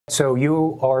So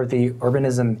you are the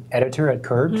urbanism editor at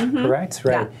Curbed, correct?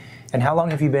 Right. Yeah. And how long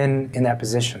have you been in that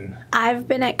position? I've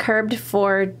been at Curbed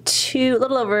for a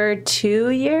little over 2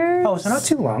 years. Oh, so not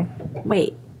too long.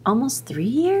 Wait, almost 3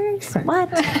 years?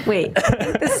 What? Wait,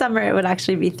 this summer it would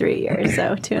actually be 3 years,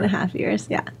 so 2.5 years,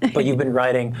 yeah. But you've been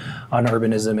writing on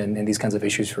urbanism and these kinds of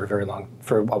issues for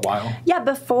a while. Yeah,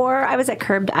 before I was at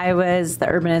Curbed, I was the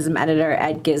urbanism editor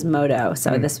at Gizmodo,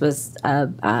 so this was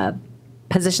a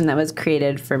position that was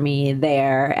created for me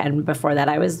there, and before that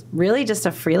I was really just a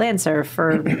freelancer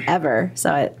forever, so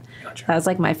that was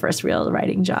like my first real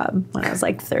writing job when I was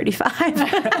like 35.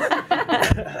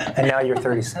 And now you're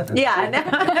 37. Yeah, no,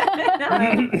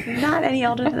 I'm not any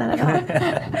older than that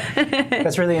at all.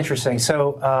 That's really interesting.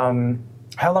 So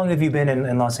how long have you been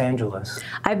in Los Angeles?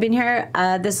 I've been here,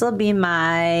 this will be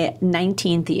my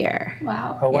 19th year.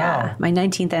 Wow. Oh, wow. Yeah, my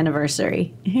 19th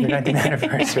anniversary. Your 19th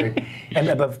anniversary.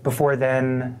 And before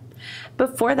then?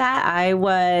 Before that, I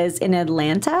was in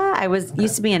Atlanta. I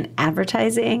used to be in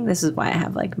advertising. This is why I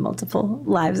have like multiple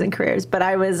lives and careers. But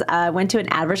I went to an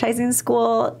advertising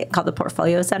school called the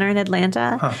Portfolio Center in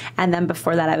Atlanta. And then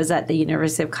before that, I was at the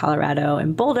University of Colorado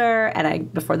in Boulder.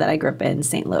 And before that, I grew up in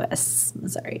St. Louis,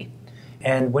 Missouri.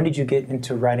 And when did you get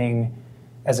into writing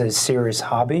as a serious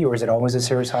hobby, or was it always a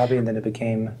serious hobby and then it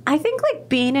became? I think like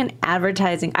being in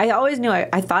advertising, I always knew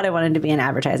I thought I wanted to be in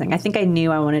advertising. I think I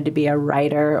knew I wanted to be a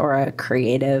writer or a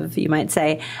creative, you might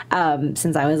say,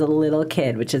 since I was a little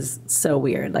kid, which is so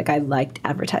weird. Like I liked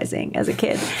advertising as a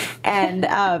kid and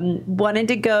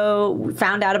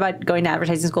found out about going to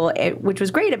advertising school, which was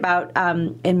great about at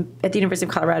the University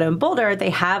of Colorado in Boulder,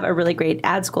 they have a really great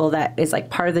ad school that is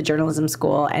like part of the journalism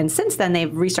school. And since then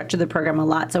they've restructured the program a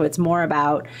lot. So it's more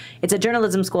about, it's a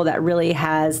journalism school that really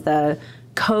has the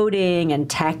coding and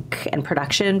tech and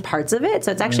production parts of it.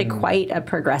 So it's actually quite a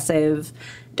progressive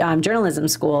journalism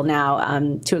school now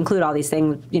to include all these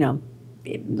things, you know.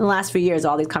 In the last few years,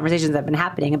 all these conversations have been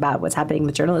happening about what's happening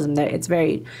with journalism. It's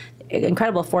very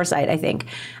incredible foresight, I think.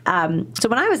 So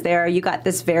when I was there, you got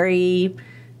this very,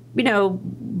 you know,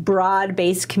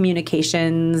 broad-based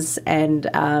communications and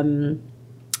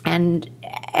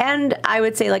I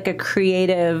would say like a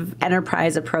creative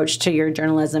enterprise approach to your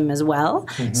journalism as well.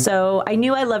 So I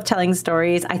knew I loved telling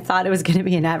stories. I thought it was going to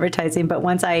be in advertising, but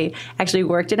once I actually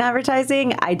worked in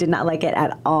advertising, I did not like it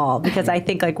at all because I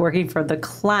think like working for the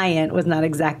client was not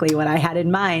exactly what I had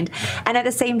in mind. And at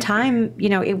the same time, you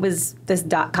know, it was this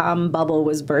 .com bubble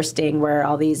was bursting where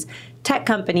all these tech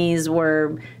companies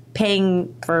were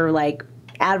paying for like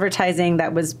advertising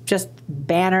that was just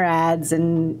banner ads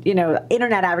and, you know,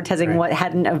 internet advertising what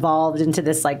hadn't evolved into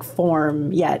this like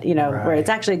form yet, you know, where it's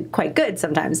actually quite good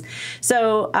sometimes.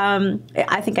 So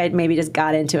I think I maybe just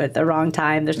got into it at the wrong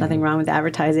time. There's nothing wrong with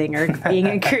advertising or being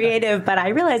a creative, but I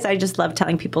realized I just love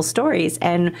telling people stories.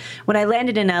 And when I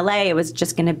landed in LA, it was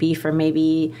just going to be for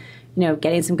maybe, you know,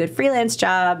 getting some good freelance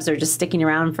jobs or just sticking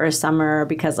around for a summer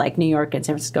because like New York and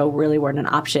San Francisco really weren't an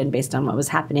option based on what was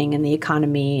happening in the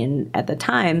economy and at the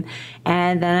time.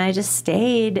 And then I just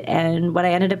stayed. And what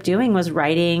I ended up doing was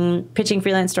pitching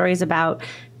freelance stories about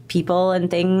people and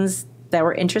things that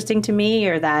were interesting to me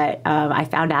or that I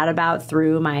found out about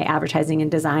through my advertising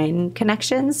and design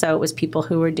connections. So it was people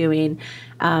who were doing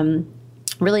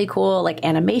really cool like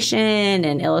animation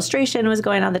and illustration was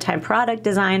going on at the time, product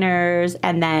designers,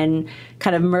 and then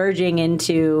kind of merging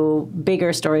into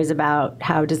bigger stories about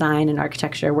how design and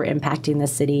architecture were impacting the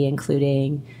city,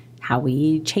 including how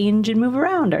we change and move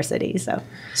around our city. So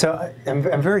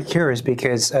I'm very curious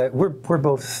because we're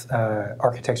both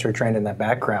architecture trained in that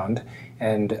background,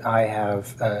 and I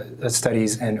have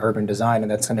studies in urban design,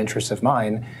 and that's an interest of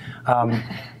mine.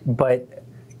 But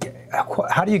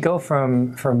how do you go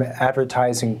from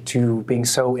advertising to being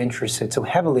so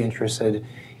heavily interested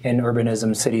in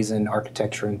urbanism, cities and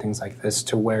architecture and things like this,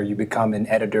 to where you become an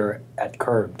editor at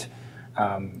Curbed?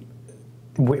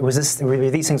 Were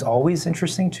these things always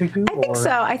interesting to you? I think so.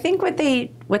 I think what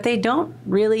they don't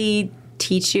really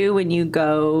teach you when you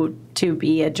go to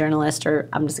be a journalist, or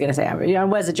I'm just going to say I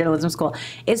was at journalism school,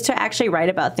 is to actually write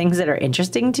about things that are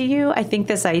interesting to you. I think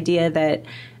this idea that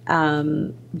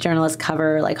journalists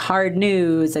cover like hard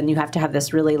news and you have to have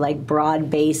this really like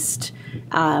broad-based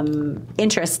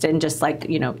interest in just like,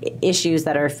 you know, issues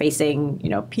that are facing, you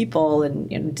know, people and,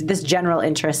 you know, this general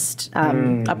interest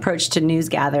approach to news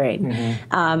gathering.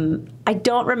 I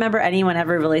don't remember anyone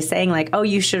ever really saying like, oh,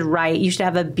 you should write, you should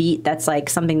have a beat that's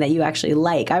like something that you actually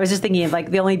like. I was just thinking of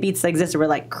like the only beats that existed were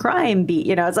like crime beat,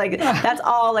 you know, it's like that's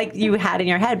all like you had in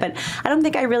your head. But I don't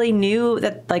think I really knew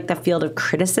that like the field of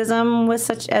criticism was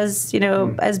such as, you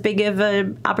know, as big of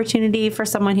an opportunity for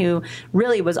someone who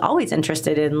really was always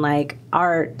interested in like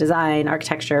art, design,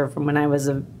 architecture from when I was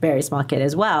a very small kid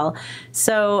as well.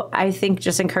 So I think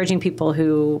just encouraging people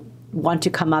who want to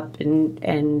come up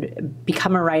and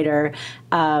become a writer,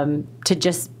 to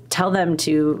just tell them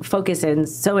to focus in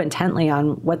so intently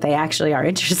on what they actually are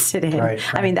interested in. Right.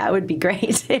 I mean, that would be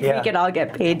great if we could all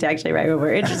get paid to actually write what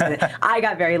we're interested in. I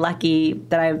got very lucky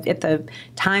that at the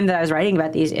time that I was writing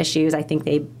about these issues, I think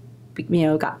they, you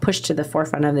know, got pushed to the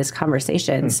forefront of this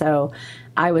conversation. So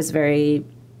I was very,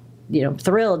 you know,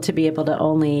 thrilled to be able to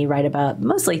only write about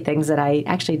mostly things that I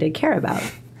actually did care about.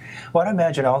 Well, I'd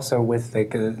imagine also with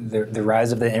like, the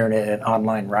rise of the internet and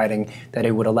online writing that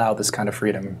it would allow this kind of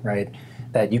freedom, right?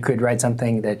 That you could write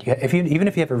something that even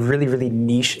if you have a really, really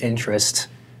niche interest,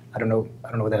 I don't know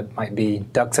what that might be,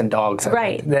 ducks and dogs.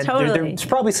 Right, then totally. There's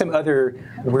probably some other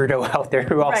weirdo out there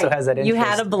who also has that interest. You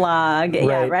had a blog,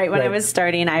 right? When I was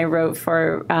starting, I wrote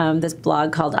for this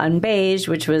blog called Unbeige,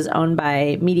 which was owned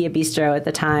by Media Bistro at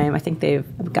the time. I think they've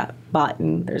got bought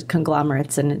and there's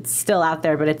conglomerates and it's still out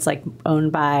there, but it's like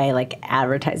owned by like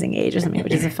Advertising Age or something,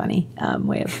 which is a funny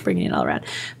way of bringing it all around.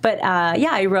 But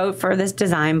I wrote for this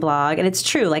design blog, and it's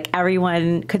true, like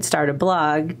everyone could start a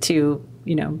blog to,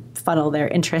 you know, funnel their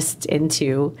interest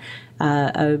into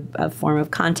a form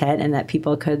of content, and that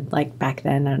people could, like back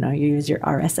then, I don't know, you use your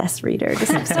RSS reader to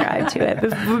subscribe to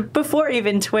it before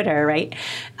even Twitter, right?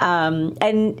 And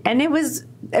that was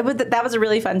a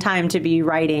really fun time to be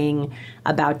writing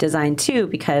about design too,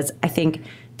 because I think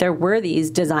there were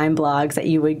these design blogs that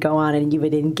you would go on and you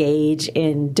would engage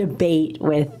in debate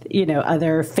with, you know,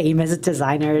 other famous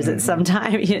designers at some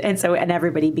time. And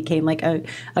everybody became like a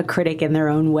critic in their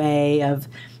own way of,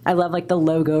 I love like the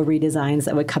logo redesigns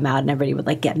that would come out and everybody would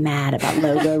like get mad about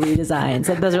logo redesigns.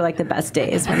 And those are like the best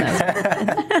days when those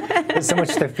There's so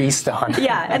much to feast on.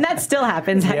 Yeah, and that still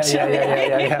happens actually.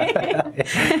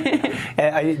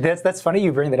 That's funny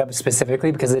you bring that up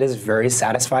specifically, because it is very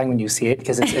satisfying when you see it,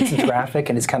 because it's graphic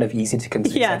and it's kind of easy to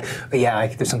consume. Yeah,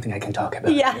 like, there's something I can talk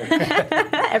about. Yeah,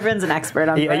 everyone's an expert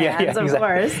on brands, of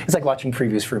course. It's like watching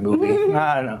previews for a movie.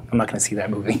 I don't know, I'm not going to see that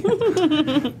movie.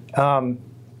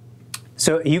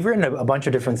 So you've written a bunch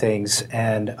of different things,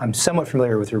 and I'm somewhat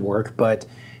familiar with your work, but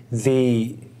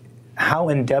how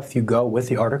in-depth you go with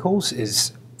the articles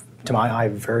is, to my eye,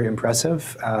 very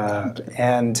impressive.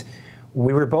 And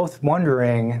we were both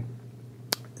wondering,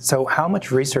 so how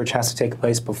much research has to take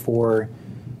place before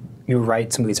you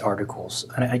write some of these articles?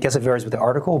 And I guess it varies with the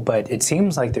article, but it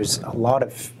seems like there's a lot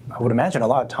of, I would imagine, a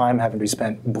lot of time having to be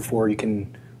spent before you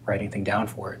can write anything down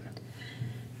for it.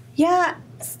 Yeah,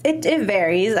 it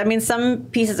varies. I mean, some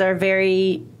pieces are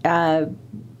very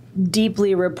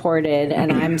deeply reported,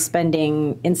 and I'm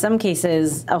spending, in some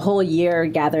cases, a whole year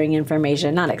gathering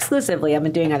information. Not exclusively, I've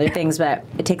been doing other things, but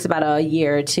it takes about a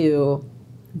year to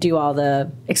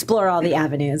explore all the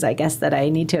avenues, I guess, that I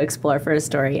need to explore for a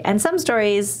story. And some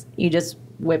stories you just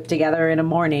whip together in a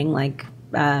morning, like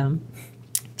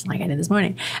I did this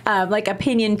morning, like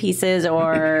opinion pieces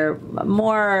or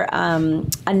more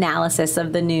analysis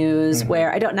of the news,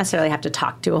 where I don't necessarily have to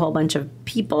talk to a whole bunch of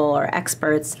people or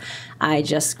experts. I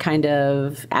just kind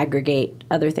of aggregate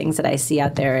other things that I see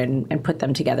out there and put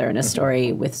them together in a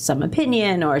story with some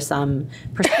opinion or some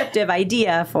prescriptive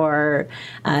idea for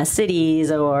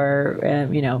cities or,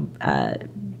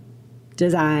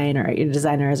 design or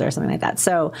designers or something like that.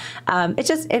 So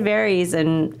it varies,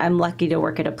 and I'm lucky to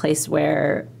work at a place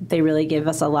where they really give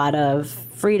us a lot of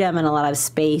freedom and a lot of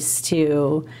space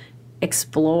to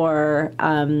explore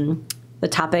the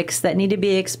topics that need to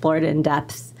be explored in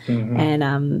depth.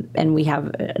 And we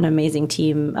have an amazing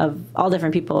team of all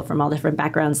different people from all different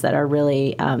backgrounds that are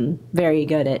really very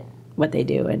good at what they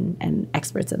do and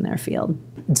experts in their field.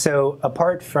 So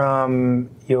apart from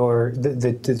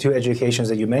the two educations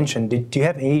that you mentioned, do you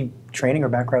have any training or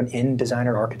background in design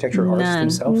or architecture or artists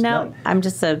themselves? No, None. I'm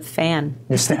just a fan.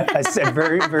 Just a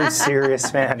very, very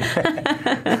serious fan.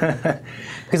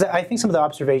 Because I think some of the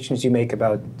observations you make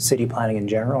about city planning in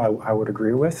general, I would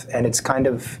agree with, and it's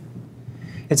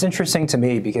interesting to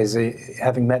me because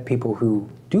having met people who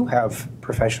do have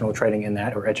professional training in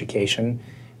that or education,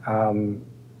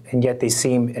 and yet they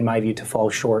seem, in my view, to fall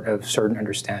short of certain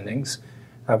understandings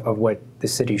of what the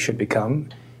city should become.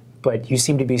 But you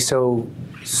seem to be so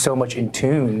much in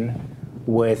tune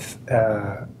with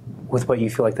what you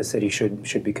feel like the city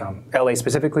should become, LA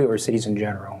specifically or cities in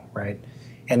general, right?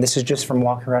 And this is just from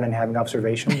walking around and having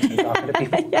observations and talking to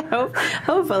people? Yeah,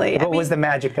 hopefully. What was the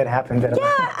magic that happened?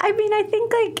 Yeah, I mean, I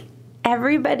think like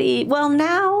everybody, well,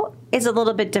 now it's a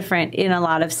little bit different in a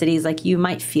lot of cities. Like you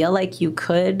might feel like you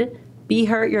could be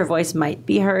heard, your voice might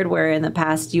be heard, where in the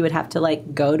past you would have to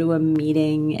like go to a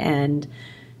meeting and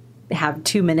have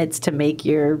 2 minutes to make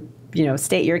your,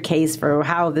 state your case for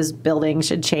how this building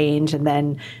should change, and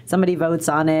then somebody votes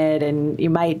on it, and you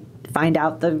might find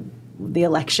out the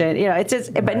election. It's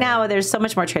just, but now there's so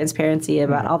much more transparency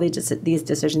about all these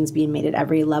decisions being made at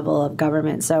every level of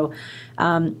government. So,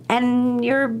 and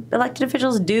your elected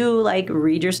officials do like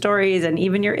read your stories and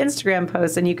even your Instagram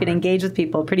posts, and you can engage with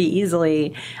people pretty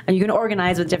easily, and you can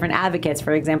organize with different advocates,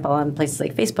 for example, on places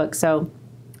like Facebook. So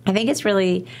I think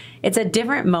it's a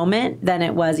different moment than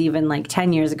it was even like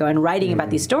 10 years ago. And writing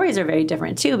about these stories are very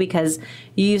different too, because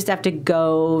you used to have to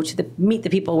go to meet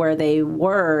the people where they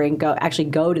were and go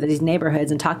to these neighborhoods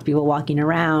and talk to people walking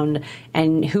around.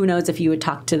 And who knows if you would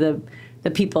talk to the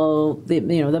people,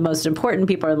 the most important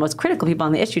people or the most critical people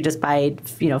on the issue just by,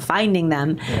 finding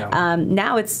them. Yeah.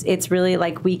 Now it's really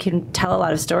like we can tell a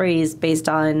lot of stories based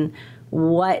on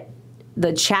what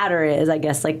the chatter is, I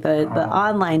guess, like the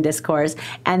online discourse.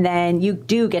 And then you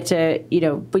do get to,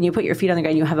 when you put your feet on the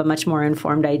ground, you have a much more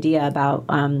informed idea about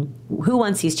who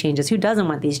wants these changes, who doesn't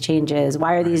want these changes,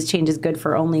 why are these changes good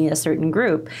for only a certain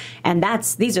group. And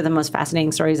these are the most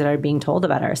fascinating stories that are being told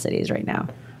about our cities right now.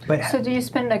 So do you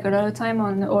spend like a lot of time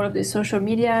on all of the social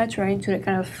media trying to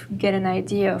kind of get an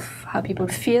idea of how people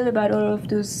feel about all of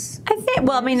those?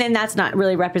 And that's not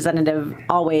really representative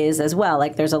always as well.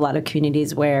 Like there's a lot of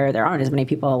communities where there aren't as many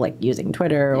people like using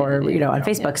Twitter or, on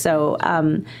Facebook. So,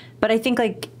 but I think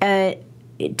like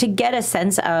to get a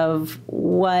sense of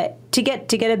to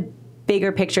get a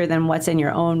bigger picture than what's in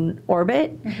your own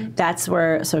orbit, that's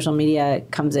where social media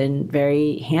comes in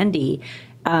very handy.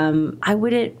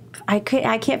 I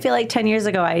can't feel like 10 years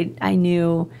ago I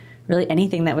knew really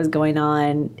anything that was going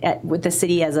on with the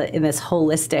city in this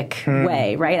holistic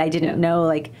way, right? I didn't know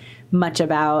like much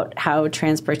about how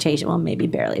transportation, well, maybe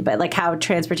barely, but like how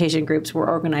transportation groups were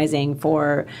organizing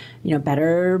for,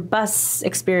 better bus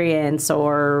experience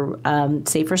or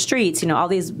safer streets, all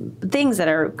these things that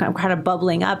are kind of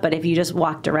bubbling up. But if you just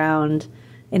walked around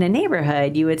in a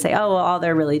neighborhood, you would say, oh, well, all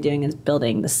they're really doing is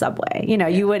building the subway.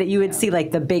 You would see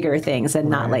like the bigger things and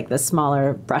not like the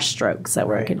smaller brushstrokes that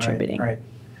were contributing. Right.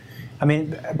 I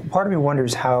mean, part of me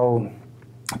wonders how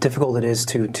difficult it is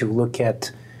to look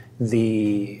at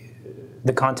the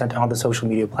content on the social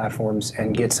media platforms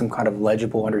and get some kind of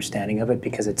legible understanding of it,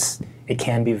 because it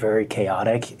can be very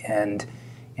chaotic and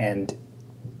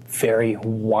very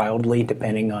wildly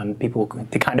depending on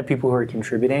the kind of people who are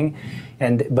contributing,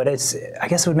 but I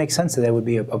guess it would make sense that would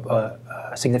be a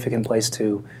significant place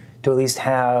to at least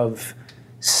have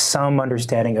some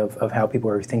understanding of how people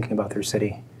are thinking about their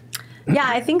city. Yeah,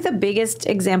 I think the biggest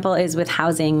example is with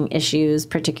housing issues,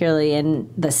 particularly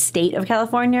in the state of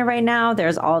California right now.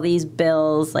 There's all these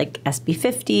bills like SB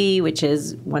 50, which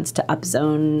wants to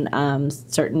upzone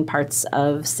certain parts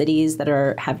of cities that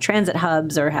have transit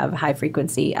hubs or have high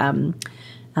frequency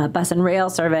bus and rail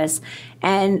service.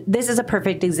 And this is a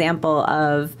perfect example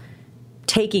of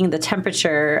taking the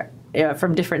temperature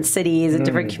from different cities and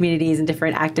different communities and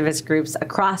different activist groups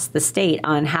across the state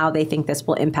on how they think this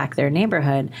will impact their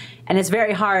neighborhood. And it's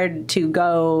very hard to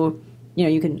go,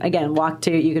 you can, again,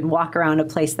 you can walk around a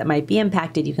place that might be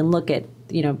impacted. You can look at,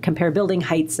 compare building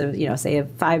heights of, say a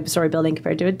 5-story building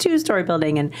compared to a 2-story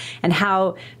building, and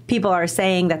how people are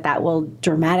saying that will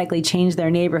dramatically change their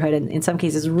neighborhood and in some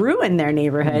cases ruin their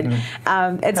neighborhood.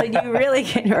 And so you really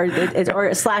can,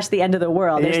 or slash the end of the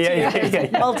world.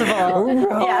 There's multiple.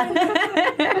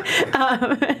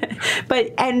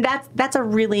 But that's a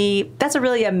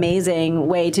really amazing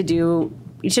way to do.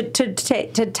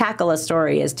 To tackle a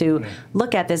story is to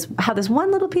look at how this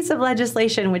one little piece of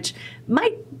legislation, which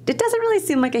it doesn't really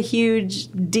seem like a huge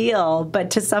deal, but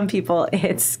to some people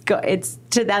it's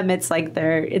like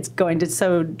it's going to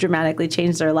so dramatically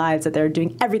change their lives that they're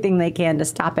doing everything they can to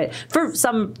stop it for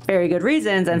some very good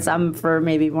reasons and some for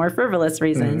maybe more frivolous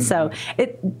reasons. So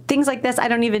things like this, I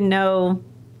don't even know.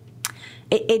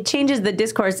 It changes the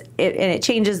discourse and it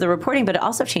changes the reporting, but it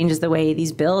also changes the way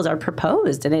these bills are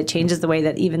proposed, and it changes the way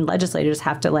that even legislators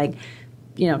have to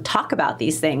talk about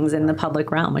these things in the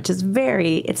public realm, which is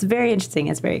very interesting.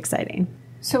 It's very exciting.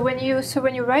 So when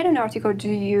you write an article, do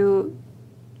you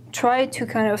try to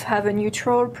kind of have a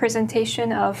neutral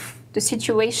presentation of the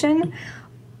situation,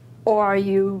 or are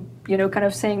you, kind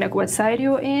of saying like what side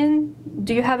you're in?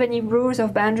 Do you have any rules or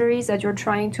boundaries that you're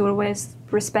trying to always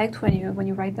respect when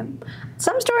you write them?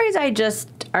 Some stories I'm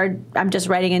just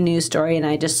writing a news story and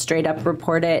I just straight up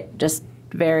report it, just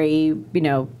very,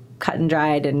 cut and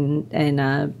dried, and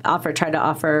try to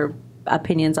offer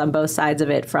opinions on both sides of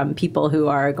it from people who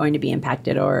are going to be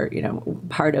impacted or,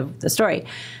 part of the story.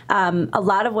 A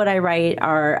lot of what I write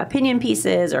are opinion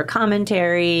pieces or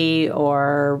commentary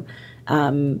or,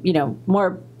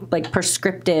 more like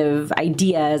prescriptive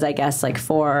ideas, I guess, like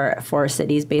for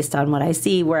cities based on what I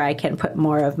see, where I can put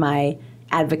more of my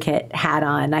advocate hat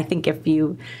on. I think if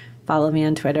you follow me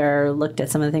on Twitter or looked at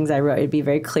some of the things I wrote, it'd be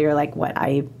very clear like what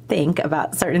I think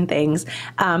about certain things.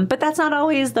 But that's not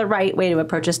always the right way to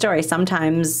approach a story.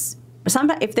 Sometimes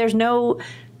if there's no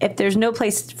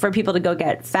place for people to go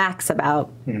get facts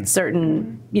about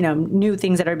certain, new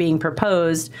things that are being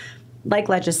proposed, like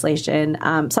legislation,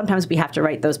 sometimes we have to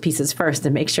write those pieces first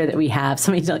and make sure that we have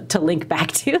something to link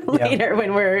back to later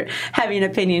when we're having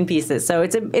opinion pieces. So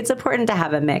it's important to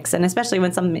have a mix, and especially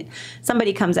when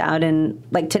somebody comes out and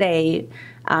like today,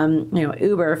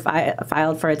 Uber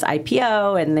filed for its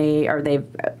IPO, and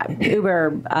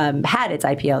Uber had its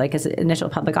IPO, like its initial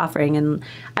public offering, and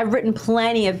I've written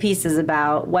plenty of pieces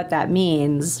about what that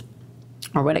means,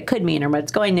 or what it could mean, or what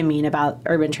it's going to mean about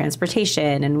urban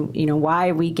transportation, and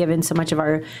why we given so much of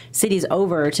our cities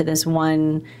over to this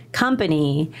one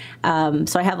company.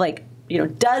 So I have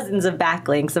dozens of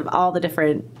backlinks of all the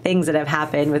different things that have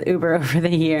happened with Uber over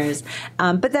the years.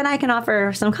 But then I can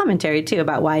offer some commentary too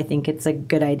about why I think it's a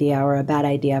good idea or a bad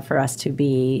idea for us to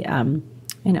be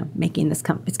making this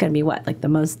it's going to be like the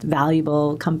most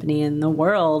valuable company in the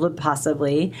world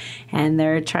possibly, and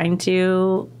they're trying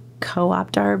to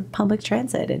co-opt our public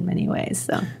transit in many ways.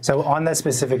 So on that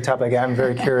specific topic, I'm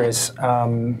very curious,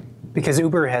 because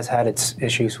Uber has had its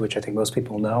issues, which I think most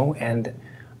people know, and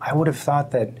I would have thought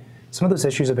that some of those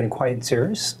issues have been quite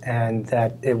serious and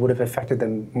that it would have affected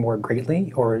them more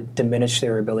greatly or diminished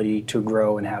their ability to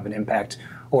grow and have an impact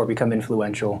or become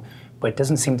influential, but it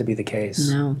doesn't seem to be the case.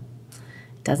 No.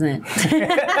 Doesn't.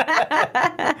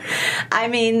 I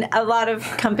mean, a lot of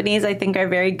companies I think are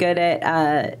very good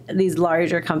at, these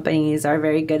larger companies are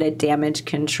very good at damage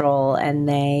control, and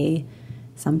they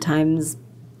sometimes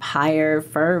hire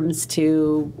firms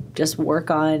to just work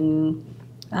on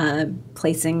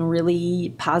placing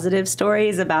really positive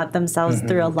stories about themselves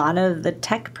through a lot of the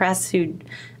tech press, who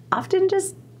often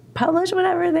just publish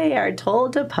whatever they are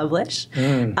told to publish.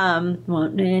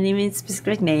 Won't name any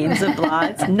specific names of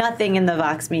blogs. Nothing in the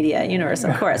Vox media universe,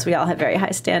 of course. We all have very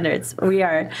high standards.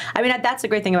 That's the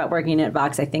great thing about working at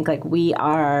Vox. I think we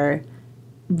are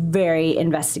very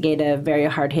investigative, very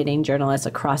hard-hitting journalists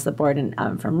across the board, and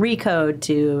from Recode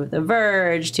to The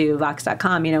Verge to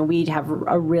Vox.com. We have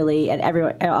a really, and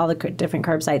all the different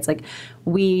carb sites.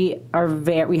 We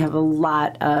have a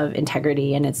lot of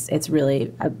integrity, and it's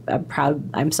really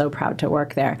I'm so proud to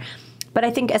work there. But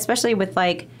I think especially with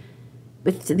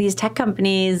these tech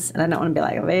companies, and I don't want to be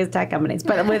like these tech companies,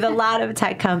 but with a lot of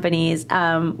tech companies,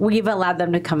 we've allowed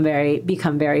them to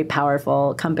become very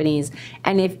powerful companies.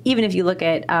 And even if you look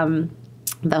at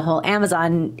the whole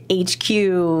Amazon HQ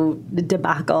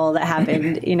debacle that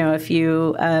happened, a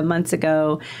few months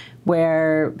ago,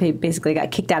 where they basically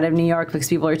got kicked out of New York because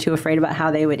people were too afraid about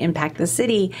how they would impact the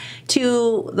city,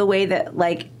 to the way that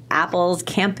Apple's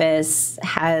campus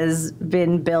has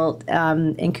been built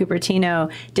in Cupertino,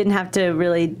 didn't have to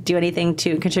really do anything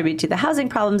to contribute to the housing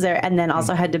problems there, and then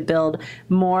also had to build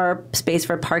more space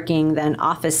for parking than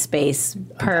office space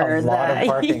per a lot of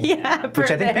parking, which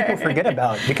I think people forget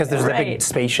about, because there's the big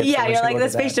spaceship. Yeah, you're like the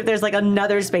spaceship. There's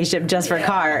another spaceship just for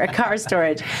car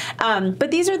storage.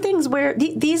 But these are things where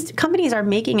these companies are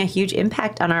making a huge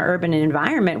impact on our urban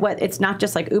environment. It's not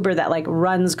just like Uber that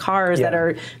runs cars that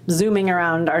are zooming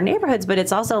around our neighborhoods, but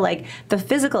it's also the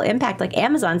physical impact,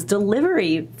 Amazon's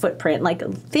delivery footprint.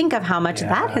 Think of how much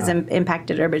that has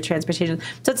impacted urban transportation.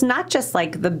 So it's not just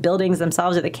the buildings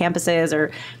themselves or the campuses,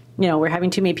 or we're having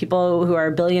too many people who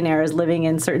are billionaires living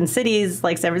in certain cities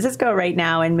like San Francisco right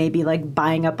now, and maybe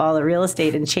buying up all the real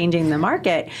estate and changing the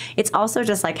market. It's also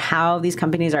just how these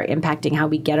companies are impacting how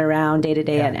we get around day to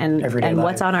day and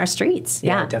what's on our streets.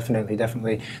 Yeah, definitely.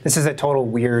 This is a total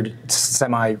weird,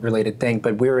 semi-related thing,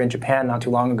 but we were in Japan not too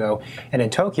long ago, and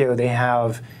in Tokyo they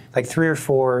have 3 or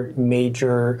 4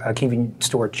 major convenience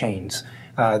store chains.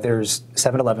 There's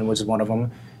 7-Eleven, which is one of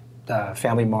them,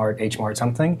 Family Mart, H Mart,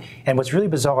 something. And what's really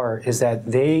bizarre is that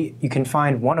you can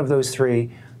find one of those 3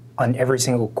 on every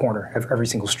single corner of every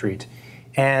single street.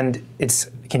 And it's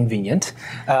convenient,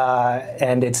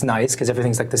 and it's nice because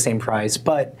everything's the same price.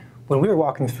 But when we were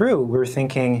walking through, we were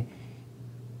thinking,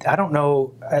 I don't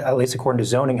know, at least according to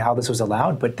zoning, how this was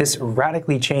allowed, but this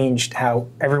radically changed how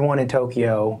everyone in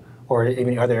Tokyo or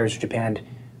even other areas of Japan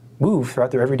move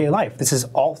throughout their everyday life. This has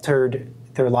altered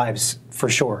their lives for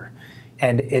sure.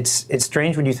 And it's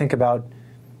strange when you think about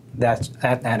that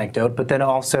anecdote, but then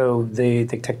also the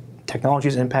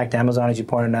technology's impact, Amazon, as you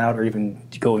pointed out, or even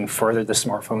going further, the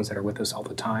smartphones that are with us all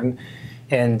the time.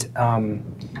 And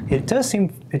it does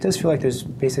feel like there's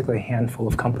basically a handful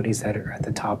of companies that are at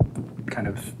the top, kind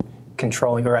of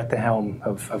controlling or at the helm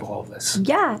of all of this.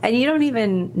 Yeah, and you don't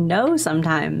even know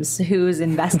sometimes who's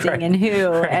investing in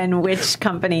who and which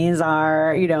companies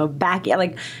are, back.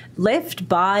 Like Lyft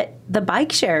bought the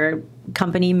bike share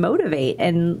company Motivate,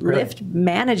 and Lyft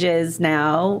manages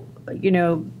now,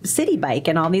 City Bike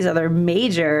and all these other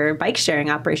major bike sharing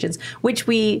operations, which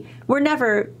were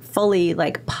never fully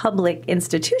like public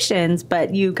institutions,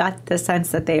 but you got the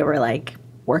sense that they were like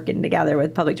working together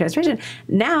with public transportation.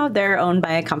 Now they're owned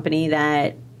by a company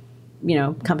that,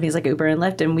 companies like Uber and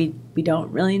Lyft, and we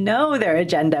don't really know their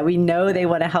agenda. We know they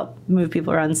want to help move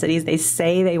people around cities. They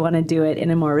say they want to do it in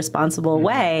a more responsible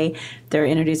way. They're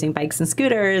introducing bikes and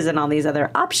scooters and all these other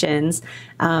options.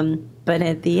 But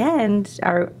at the end,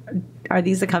 are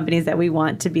these the companies that we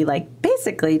want to be like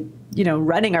basically,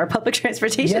 running our public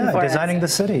transportation for designing us? the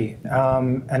city?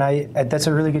 And that's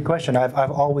a really good question. I've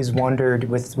always wondered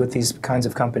with these kinds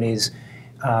of companies,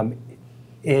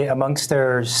 amongst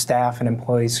their staff and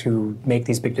employees who make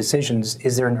these big decisions,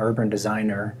 is there an urban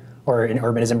designer or an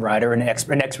urbanism writer, an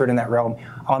expert in that realm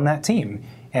on that team?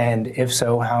 And if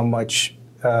so, how much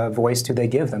voice do they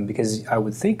give them? Because I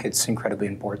would think it's incredibly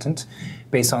important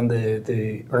based on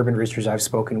the urban researchers I've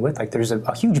spoken with. Like there's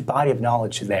a huge body of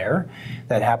knowledge there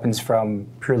that happens from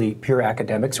pure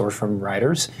academics or from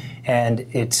writers. And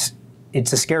it's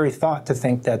a scary thought to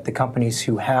think that the companies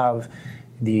who have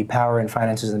the power and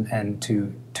finances and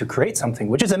to create something,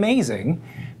 which is amazing,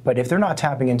 but if they're not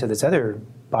tapping into this other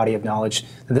body of knowledge,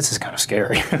 then this is kind of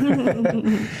scary.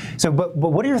 So, but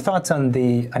what are your thoughts on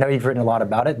I know you've written a lot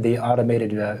about it, the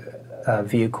automated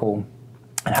vehicle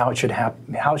and how it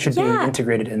should be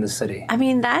integrated in the city? I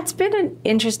mean, that's been an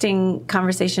interesting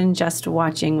conversation just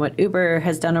watching what Uber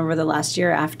has done over the last year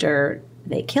after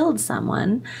they killed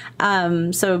someone.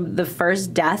 So the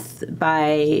first death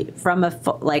from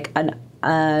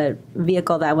a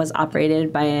vehicle that was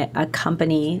operated by a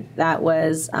company that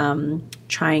was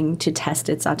trying to test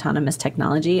its autonomous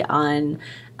technology on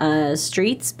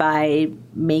streets by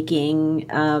making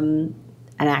an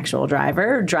actual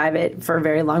driver drive it for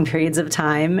very long periods of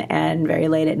time and very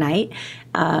late at night,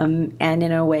 and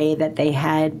in a way that they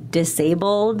had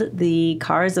disabled the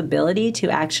car's ability to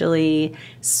actually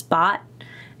spot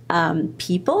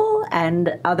people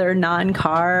and other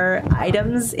non-car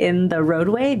items in the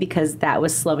roadway, because that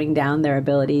was slowing down their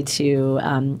ability to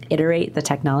iterate the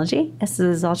technology. This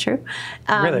is all true.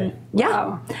 Really? Yeah.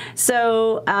 Wow.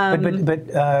 So,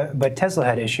 but Tesla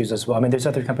had issues as well. I mean, there's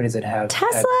other companies that have.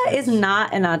 Tesla is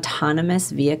not an autonomous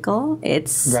vehicle.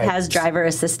 It's has driver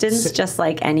assistance, just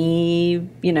like any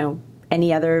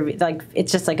other. Like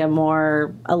it's just like a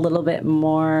little bit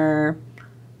more.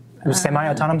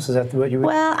 Semi-autonomous, is that what you would?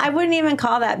 Well, I wouldn't even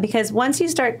call that, because once you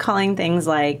start calling things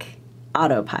like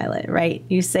autopilot, right?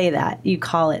 You say that, you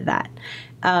call it that.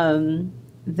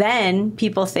 Then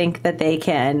people think that they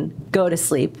can go to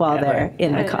sleep while they're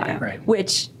in the car,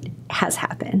 which has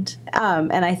happened.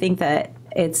 And I think that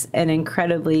it's an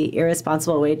incredibly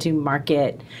irresponsible way to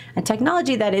market a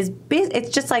technology that is, it's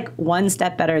just like one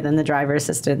step better than the driver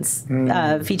assistance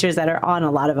features that are on a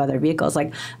lot of other vehicles.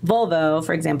 Like Volvo,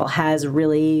 for example, has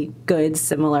really good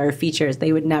similar features.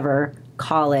 They would never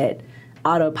call it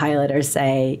autopilot or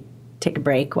say, take a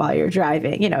break while you're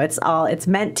driving. It's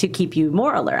meant to keep you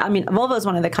more alert. I mean, Volvo is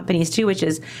one of the companies too, which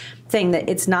is saying that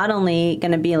it's not only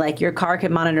going to be like your car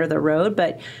can monitor the road,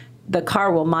 but the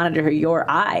car will monitor your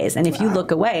eyes, and if you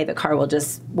look away, the car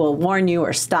will warn you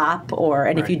or stop,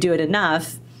 and if you do it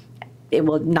enough, it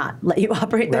will not let you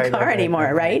operate the car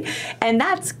anymore, right? And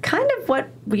that's kind of what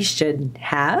we should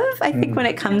have, I think, when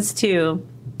it comes to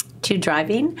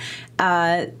driving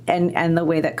and the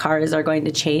way that cars are going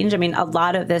to change. I mean, a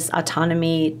lot of this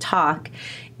autonomy talk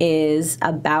is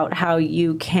about how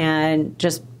you can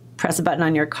just press a button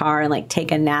on your car and like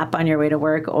take a nap on your way to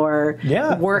work or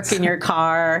work in your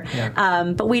car.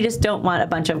 But we just don't want a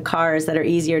bunch of cars that are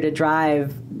easier to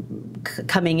drive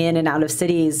coming in and out of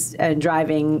cities and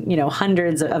driving,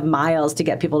 hundreds of miles to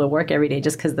get people to work every day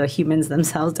just because the humans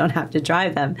themselves don't have to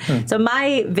drive them. So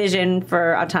my vision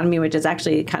for autonomy, which is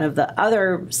actually kind of the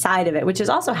other side of it, which is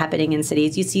also happening in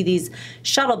cities, you see these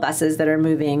shuttle buses that are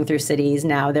moving through cities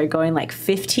now. They're going like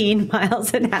 15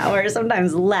 miles an hour,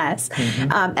 sometimes less.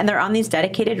 And they're on these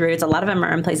dedicated routes. A lot of them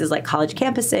are in places like college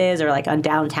campuses or like on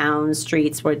downtown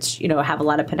streets, which, have a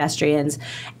lot of pedestrians.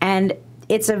 And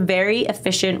it's a very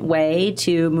efficient way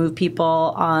to move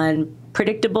people on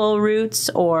predictable routes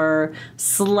or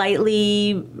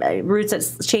slightly routes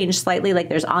that change slightly. Like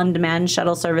there's on-demand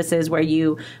shuttle services where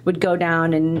you would go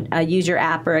down and use your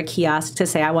app or a kiosk to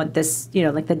say, I want this,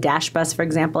 like the Dash bus, for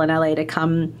example, in LA to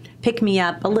come pick me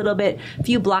up a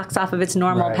few blocks off of its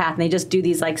normal path. And they just do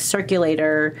these like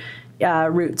circulator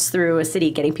routes through a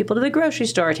city, getting people to the grocery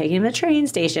store, taking them to the train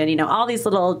station, all these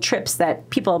little trips that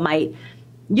people might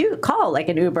call like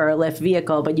an Uber or Lyft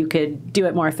vehicle, but you could do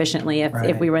it more efficiently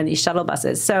if we were in these shuttle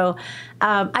buses. So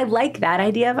I like that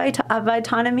idea of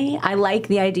autonomy. I like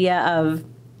the idea of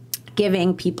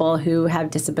giving people who have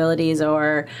disabilities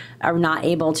or are not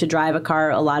able to drive a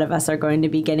car. A lot of us are going to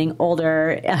be getting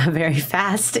older very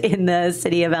fast in the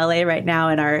city of LA right now,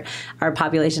 and our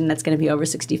population that's going to be over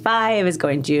 65 is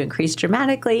going to increase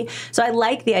dramatically. So I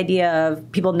like the idea of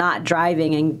people not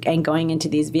driving and going into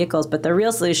these vehicles, but the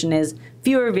real solution is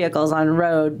fewer vehicles on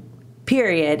road,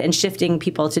 period, and shifting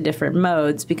people to different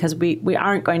modes, because we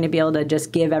aren't going to be able to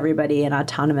just give everybody an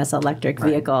autonomous electric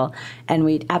vehicle, and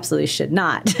we absolutely should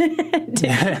not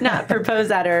not propose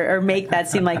that or make that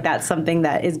seem like that's something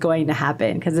that is going to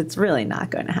happen, because it's really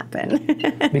not going to happen.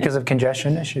 Because of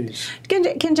congestion issues.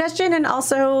 Congestion and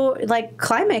also like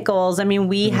climate goals. I mean,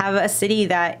 we have a city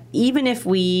that even if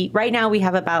right now we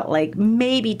have about like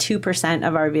maybe 2%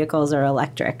 of our vehicles are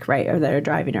electric, right, or that are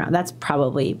driving around. That's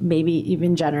probably maybe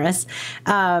even generous.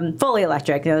 Fully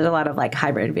electric. There's a lot of like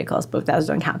hybrid vehicles, but those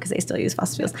don't count because they still use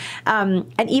fossil fuels.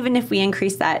 And even if we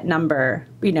increase that number,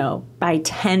 by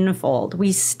tenfold,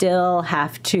 we still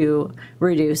have to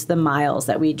reduce the miles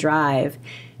that we drive,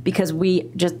 because we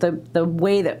just the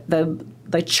way that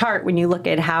the chart, when you look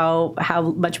at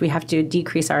how much we have to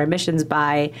decrease our emissions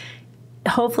by,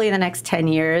 hopefully in the next 10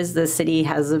 years, the city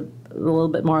has a little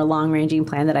bit more long-ranging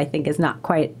plan that I think is not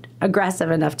quite aggressive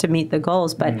enough to meet the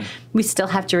goals, but we still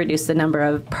have to reduce the number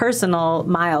of personal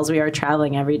miles we are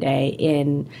traveling every day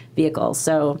in vehicles.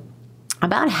 So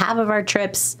about half of our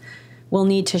trips will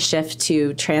need to shift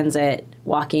to transit,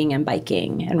 walking, and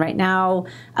biking. And right now,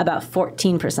 about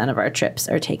 14% of our trips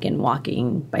are taken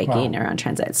walking, biking, or on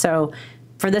transit. So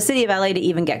for the city of LA to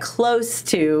even get close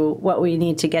to what we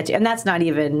need to get to, and that's not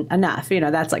even enough,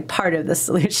 that's like part of the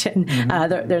solution.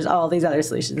 There's all these other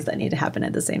solutions that need to happen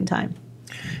at the same time.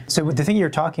 So the thing you're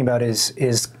talking about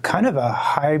is kind of a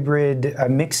hybrid,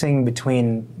 mixing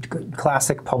between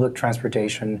classic public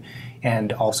transportation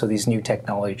and also these new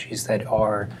technologies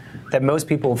that most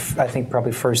people, I think,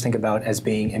 probably first think about as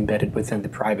being embedded within the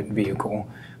private vehicle.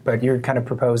 But you're kind of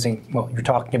proposing, you're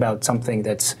talking about something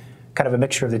that's kind of a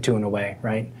mixture of the two in a way,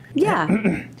 right?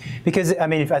 Yeah. Because, I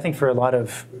mean, I think for a lot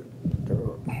of,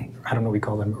 I don't know what we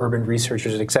call them, urban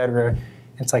researchers, et cetera,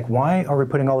 it's like, why are we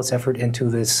putting all this effort into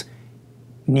this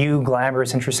new,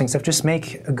 glamorous, interesting stuff? Just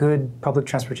make a good public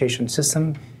transportation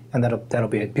system, and that'll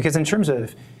be it. Because in terms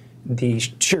of the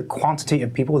sheer quantity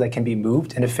of people that can be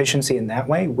moved and efficiency in that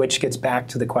way, which gets back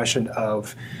to the question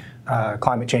of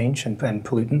climate change and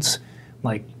pollutants,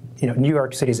 like New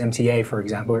York City's MTA, for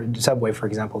example, or subway, for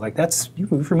example, like you're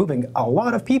removing a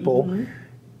lot of people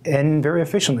and very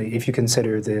efficiently if you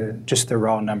consider just the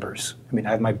raw numbers. I mean,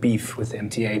 I have my beef with the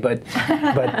MTA,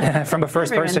 but from a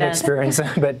first-person experience,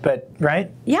 but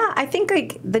right? Yeah, I think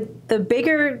like the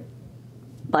bigger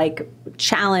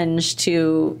challenge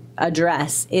to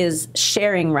address is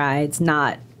sharing rides,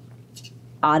 not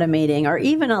automating or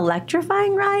even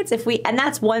electrifying rides. And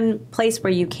that's one place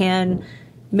where you can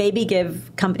maybe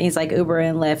give companies like Uber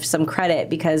and Lyft some credit,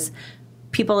 because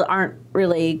people aren't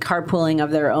really carpooling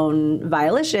of their own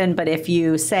volition. But if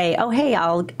you say, oh, hey,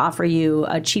 I'll offer you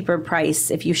a cheaper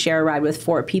price if you share a ride with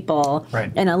 4 people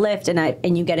in a Lyft,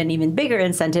 and you get an even bigger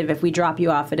incentive if we drop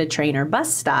you off at a train or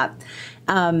bus stop,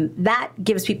 that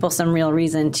gives people some real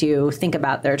reason to think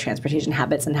about their transportation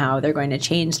habits and how they're going to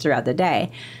change throughout the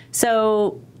day.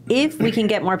 So if we can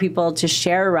get more people to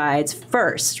share rides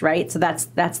first, right? So that's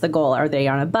the goal. Are they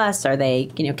on a bus? Are they,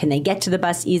 can they get to the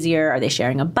bus easier? Are they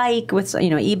sharing a bike with,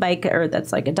 e-bike, or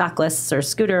that's like a dockless or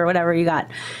scooter or whatever you got?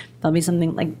 There'll be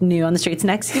something like new on the streets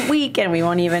next week, and we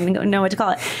won't even know what to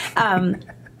call it.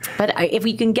 But if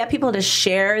we can get people to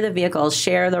share the vehicles,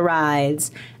 share the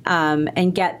rides,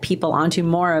 and get people onto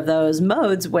more of those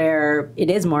modes where it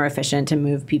is more efficient to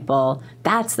move people,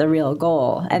 that's the real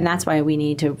goal. And that's why we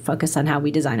need to focus on how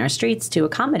we design our streets to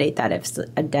accommodate that. If it's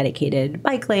a dedicated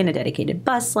bike lane, a dedicated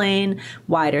bus lane,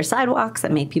 wider sidewalks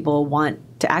that make people want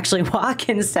to actually walk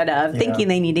instead of thinking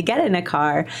they need to get in a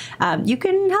car, you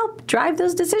can help drive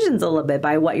those decisions a little bit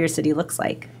by what your city looks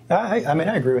like. I mean,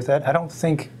 I agree with that.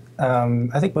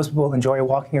 I think most people enjoy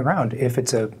walking around. If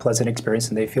it's a pleasant experience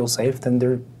and they feel safe,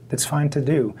 then it's fine to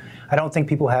do. I don't think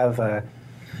people have a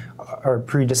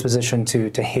predisposition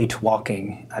to hate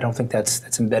walking. I don't think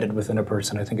that's embedded within a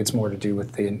person. I think it's more to do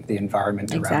with the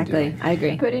environment around you. Exactly, I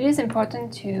agree. But it is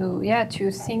important to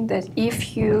think that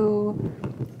if you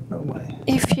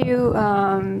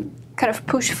kind of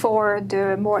push for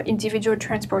the more individual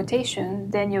transportation,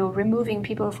 then you're removing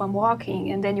people from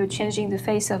walking, and then you're changing the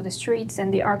face of the streets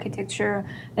and the architecture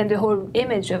and the whole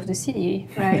image of the city,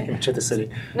 right? Image of the city.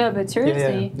 No, but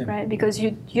seriously, right? Because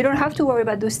you don't have to worry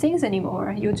about those things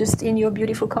anymore. You're just in your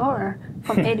beautiful car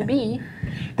from A to B.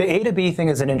 The A to B thing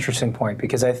is an interesting point,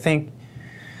 because I think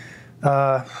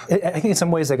in some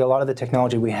ways, like, a lot of the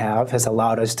technology we have has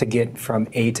allowed us to get from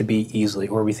A to B easily,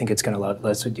 or we think it's going to let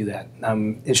us do that.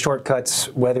 It shortcuts,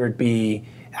 whether it be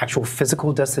actual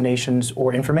physical destinations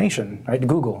or information, right?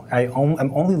 Google.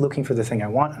 I'm only looking for the thing I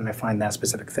want, and I find that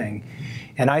specific thing.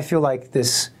 And I feel like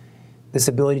this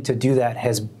ability to do that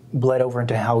has bled over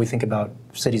into how we think about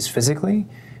cities physically.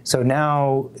 So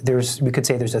now we could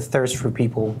say there's a thirst for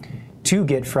people to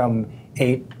get from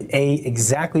A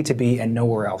exactly to B and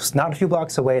nowhere else. Not a few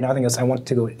blocks away, nothing else. I want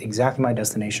to go exactly my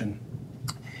destination.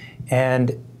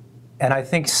 And I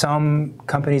think some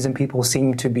companies and people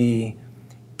seem to be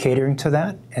catering to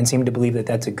that and seem to believe that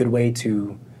that's a good way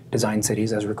to design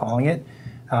cities, as we're calling it.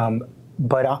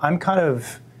 But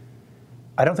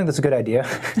I don't think that's a good idea.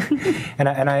 and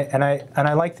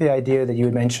I like the idea that you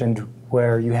had mentioned,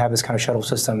 where you have this kind of shuttle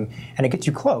system and it gets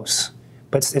you close.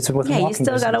 But it's with walking you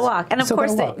still got to walk, and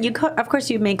of course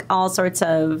you make all sorts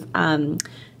of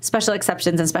special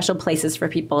exceptions and special places for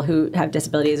people who have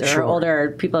disabilities or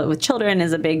older people with children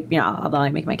is a big, although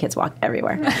I make my kids walk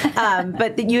everywhere.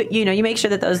 But you make sure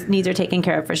that those needs are taken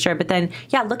care of for sure. But then,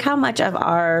 look how much of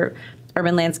our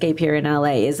urban landscape here in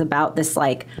LA is about this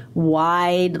like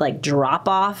wide, like drop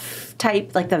off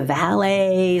type, like the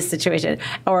valet situation,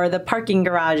 or the parking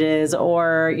garages,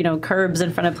 or curbs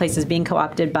in front of places being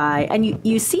co-opted by, and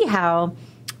you see how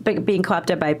being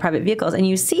co-opted by private vehicles, and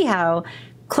you see how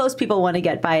close people want to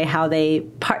get by how they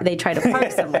try to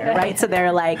park somewhere, right? So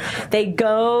they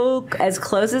go as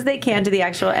close as they can to the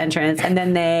actual entrance, and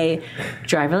then they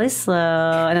drive really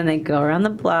slow, and then they go around the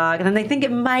block, and then they think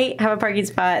it might have a parking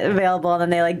spot available, and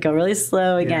then they go really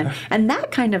slow again. Yeah. And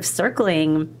that kind of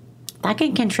circling, that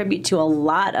can contribute to a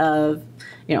lot of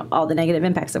all the negative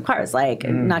impacts of cars, like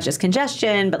not just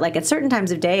congestion, but like at certain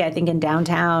times of day. I think in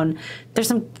downtown, there's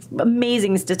some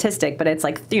amazing statistic, but it's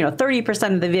like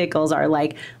 30% of the vehicles are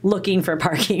like looking for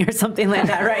parking or something like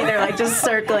that, right? They're like just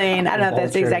circling. I don't know if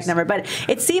that's the exact number, but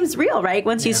it seems real, right?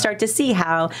 Once you start to see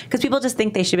how, because people just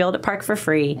think they should be able to park for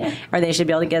free, or they should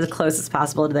be able to get as close as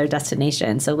possible to their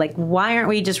destination. So like, why aren't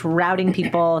we just routing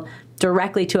people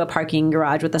directly to a parking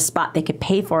garage with a spot they could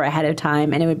pay for ahead of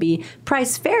time, and it would be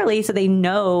priced fairly, so they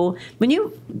know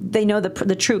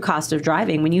the true cost of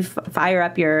driving. When you fire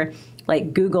up your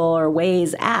like Google or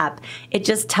Waze app, it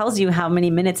just tells you how many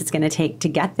minutes it's going to take to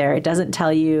get there. It doesn't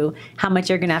tell you how much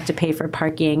you're going to have to pay for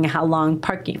parking, how long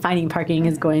finding parking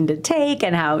is going to take,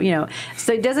 and how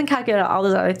so it doesn't calculate all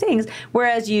those other things.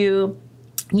 Whereas you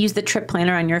use the trip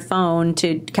planner on your phone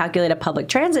to calculate a public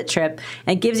transit trip,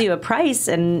 and it gives you a price,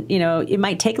 and it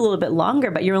might take a little bit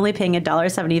longer, but you're only paying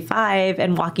 $1.75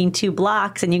 and walking 2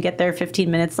 blocks, and you get there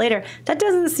 15 minutes later. That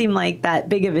doesn't seem like that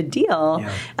big of a deal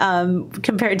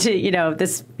compared to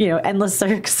this endless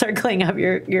circling of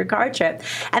your car trip.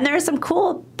 And there are some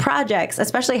cool projects,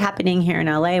 especially happening here in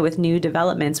LA with new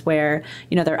developments where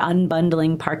they're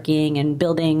unbundling parking and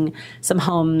building some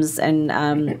homes and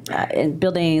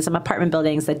building some apartment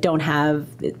buildings that don't have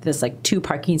this like 2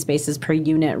 parking spaces per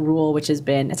unit rule, which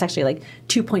it's actually like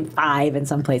 2.5 in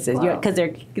some places, because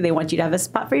they want you to have a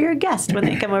spot for your guest when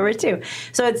they come over too.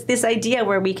 So it's this idea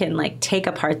where we can like take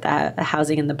apart the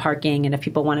housing and the parking, and if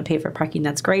people want to pay for parking,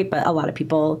 that's great, but a lot of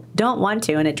people don't want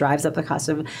to, and it drives up the cost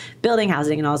of building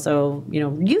housing and also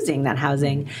using that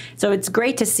housing. So it's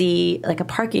great to see like a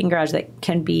parking garage that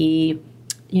can be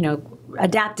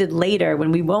adapted later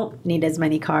when we won't need as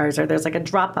many cars, or there's like a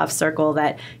drop-off circle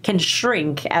that can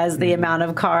shrink as the amount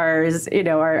of cars,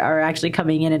 are actually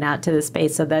coming in and out to the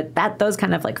space, so that those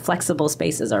kind of like flexible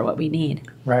spaces are what we need.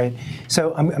 Right.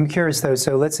 So I'm curious though,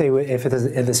 so let's say if it is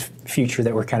in this future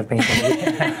that we're kind of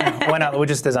painting, why not, we'll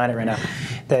just design it right now,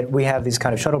 that we have these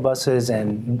kind of shuttle buses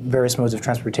and various modes of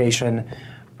transportation.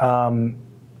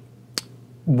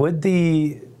 Would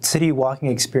the city walking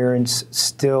experience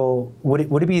still, would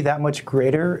it be that much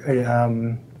greater?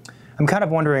 I'm kind of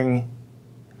wondering,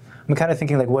 I'm kind of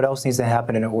thinking like what else needs to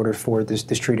happen in order for the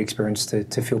street experience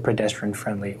to feel pedestrian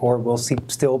friendly? Or will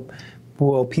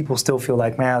people still feel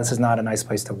like, man, this is not a nice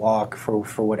place to walk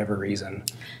for whatever reason?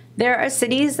 There are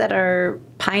cities that are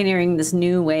pioneering this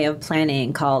new way of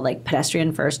planning called like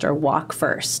pedestrian first or walk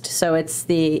first. So it's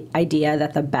the idea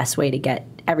that the best way to get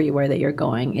everywhere that you're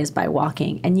going is by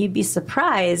walking. And you'd be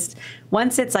surprised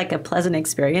once it's like a pleasant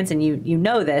experience, and you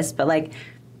know this, but like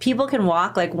people can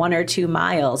walk like 1 or 2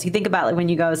 miles. You think about like when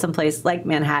you go someplace like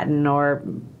Manhattan, or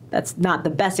that's not the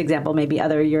best example, maybe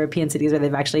other European cities where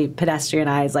they've actually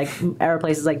pedestrianized, like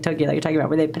places like Tokyo that you're talking about,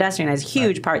 where they've pedestrianized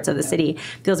huge parts of the city.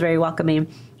 Feels very welcoming.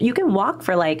 You can walk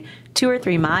for like 2 or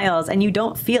 3 miles and you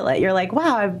don't feel it. You're like,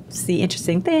 wow, I see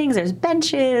interesting things. There's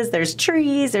benches, there's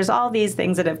trees, there's all these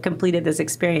things that have completed this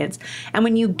experience. And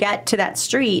when you get to that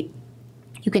street,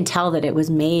 you can tell that it was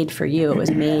made for you. It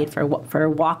was made for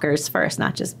walkers first,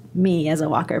 not just me as a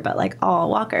walker, but like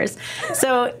all walkers.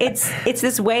 So it's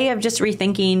this way of just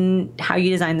rethinking how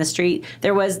you design the street.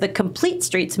 There was the complete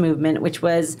streets movement, which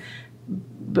was,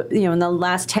 in the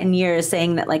last 10 years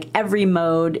saying that like every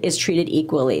mode is treated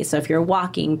equally. So if you're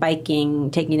walking,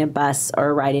 biking, taking a bus,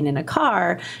 or riding in a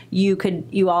car, you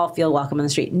all feel welcome on the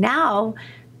street. Now,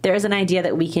 there's an idea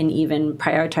that we can even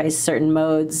prioritize certain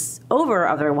modes over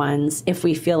other ones if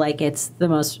we feel like it's the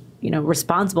most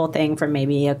responsible thing from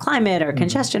maybe a climate or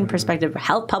congestion perspective,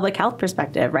 public health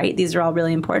perspective, right? These are all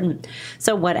really important.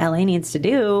 So what LA needs to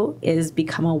do is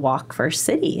become a walk-first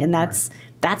city, and that's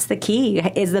the key.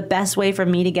 Is the best way for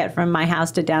me to get from my house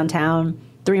to downtown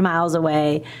 3 miles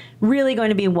away really going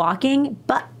to be walking?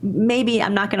 But maybe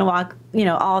I'm not going to walk,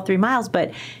 all 3 miles,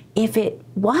 but if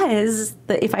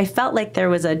I felt like there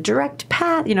was a direct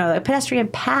path, a pedestrian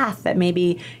path that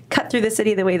maybe cut through the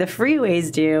city the way the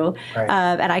freeways do, right.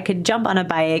 And I could jump on a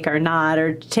bike or not,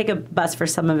 or take a bus for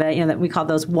some of it, that we call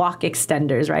those walk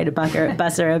extenders, right? A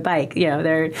bus or a bike,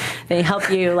 they help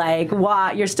you like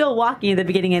walk. You're still walking at the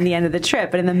beginning and the end of the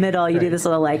trip, but in the middle you do this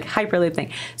little like hyperloop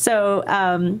thing. So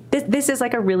this is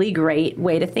like a really great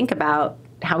way to think about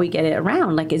how we get it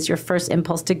around. Like, is your first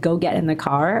impulse to go get in the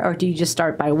car, or do you just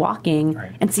start by walking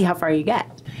and see how far you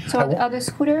get? So are the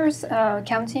scooters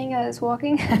counting as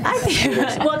walking? I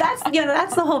think, well,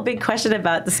 that's the whole big question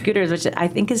about the scooters, which I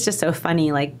think is just so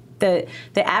funny. Like the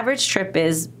average trip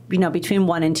is between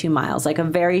 1 and 2 miles, like a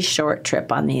very short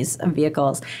trip on these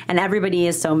vehicles. And everybody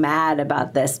is so mad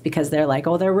about this because they're like,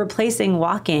 oh, they're replacing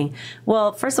walking.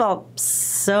 Well, first of all,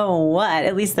 so what?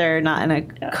 At least they're not in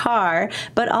a car.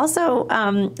 But also,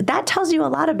 that tells you a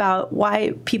lot about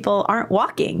why people aren't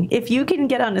walking. If you can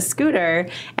get on a scooter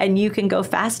and you can go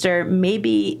faster,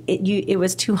 maybe it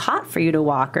was too hot for you to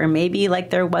walk, or maybe like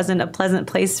there wasn't a pleasant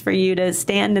place for you to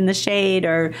stand in the shade,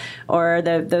 or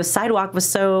the sidewalk was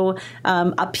so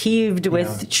upheaved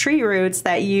with tree roots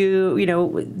that you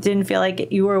didn't feel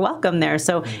like you were welcome there.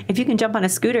 So if you can jump on a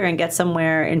scooter and get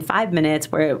somewhere in 5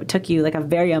 minutes where it took you like a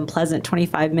very unpleasant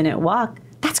 25-minute walk,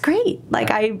 that's great. Like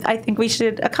I think we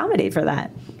should accommodate for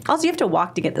that. Also, you have to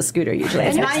walk to get the scooter usually.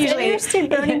 It's not usually. You're still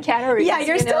burning calories. Yeah,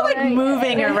 you're still like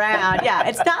moving around. Yeah,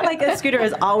 it's not like a scooter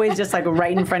is always just like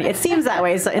right in front of you. It seems that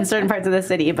way in certain parts of the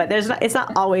city, but it's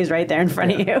not always right there in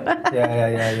front of you.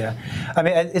 Yeah. I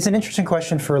mean, it's an interesting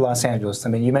question for Los Angeles. I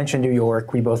mean, you mentioned New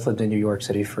York. We both lived in New York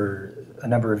City for a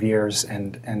number of years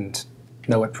and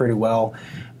know it pretty well.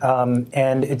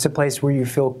 And it's a place where you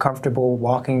feel comfortable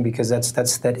walking because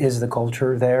that is the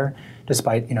culture there,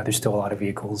 despite, there's still a lot of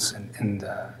vehicles in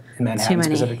Manhattan Too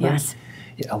many, specifically. yes.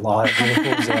 Yeah, a lot of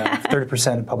vehicles.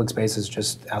 30% of public space is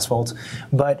just asphalt.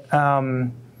 But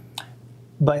from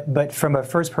a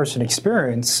first-person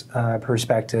experience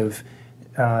perspective,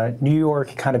 New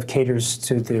York kind of caters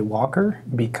to the walker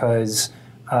because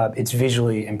it's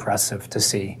visually impressive to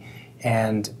see.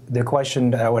 And the question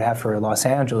that I would have for Los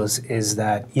Angeles is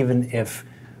that even if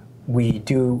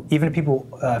people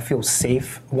feel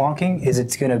safe walking, is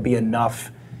it going to be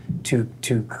enough to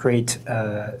create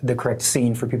the correct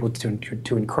scene for people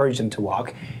to encourage them to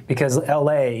walk? Because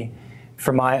LA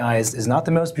from my eyes, is not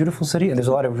the most beautiful city, and there's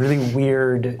a lot of really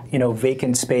weird,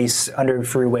 vacant space under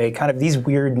freeway, kind of these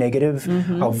weird negative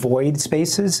void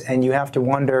spaces, and you have to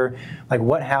wonder, like,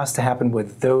 what has to happen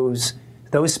with those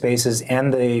spaces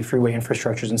and the freeway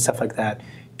infrastructures and stuff like that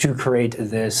to create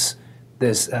this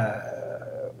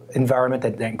environment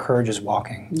that encourages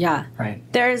walking. Yeah. Right.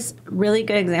 There's really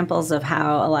good examples of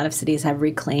how a lot of cities have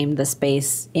reclaimed the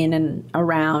space in and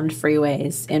around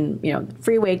freeways, in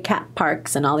freeway cat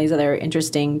parks and all these other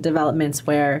interesting developments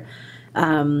where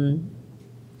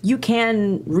you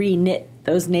can re-knit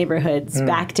those neighborhoods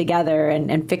back together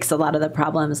and fix a lot of the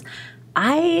problems.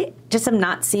 I just am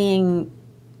not seeing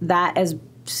that as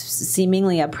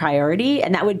seemingly a priority,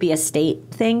 and that would be a state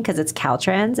thing because it's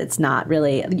Caltrans. It's not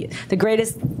really the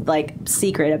greatest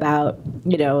secret about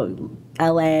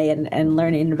LA and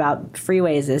learning about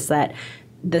freeways is that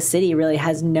the city really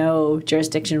has no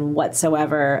jurisdiction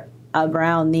whatsoever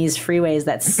around these freeways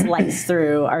that slice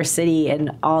through our city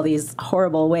in all these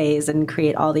horrible ways and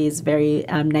create all these very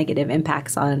negative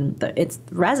impacts on its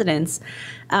residents.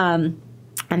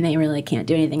 And they really can't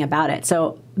do anything about it.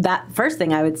 So that first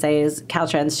thing I would say is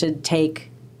Caltrans should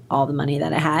take all the money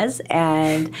that it has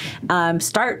and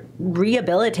start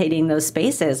rehabilitating those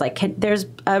spaces. There's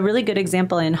a really good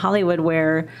example in Hollywood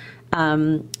where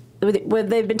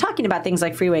they've been talking about things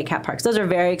like freeway cat parks. Those are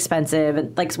very expensive,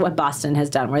 and like what Boston has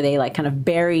done, where they kind of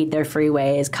buried their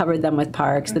freeways, covered them with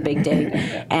parks, the big dig,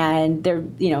 and they're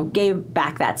gave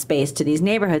back that space to these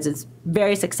neighborhoods. It's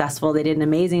very successful. They did an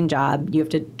amazing job. You have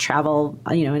to travel,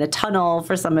 in a tunnel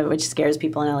for some of it, which scares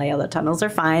people in LA. Although tunnels are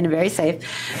fine and very safe,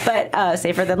 but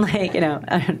safer than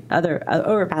other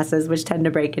overpasses, which tend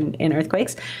to break in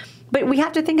earthquakes. But we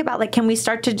have to think about, can we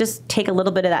start to just take a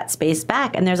little bit of that space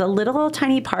back? And there's a little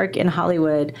tiny park in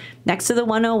Hollywood next to the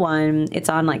 101. It's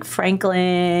on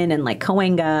Franklin and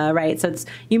Cahuenga, right? So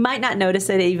you might not notice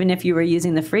it even if you were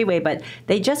using the freeway, but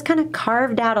they just kind of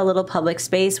carved out a little public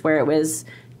space where it was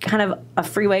kind of a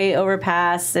freeway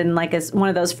overpass and one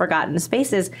of those forgotten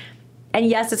spaces. And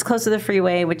yes, it's close to the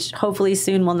freeway, which hopefully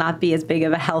soon will not be as big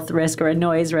of a health risk or a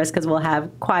noise risk because we'll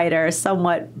have quieter,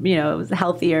 somewhat,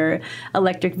 healthier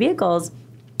electric vehicles.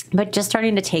 But just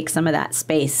starting to take some of that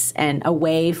space and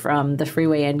away from the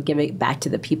freeway and give it back to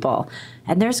the people.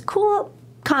 And there's cool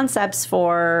concepts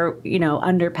for,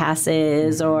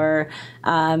 underpasses or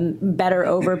better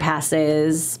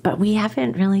overpasses, but we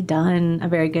haven't really done a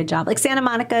very good job. Like Santa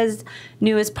Monica's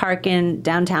newest park in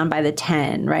downtown by the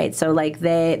 10, right? So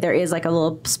there is a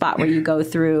little spot where you go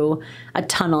through a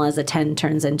tunnel as a 10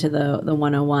 turns into the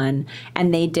 101,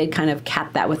 and they did kind of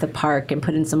cap that with a park and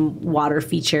put in some water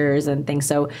features and things,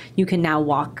 so you can now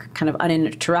walk kind of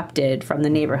uninterrupted from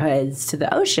the neighborhoods to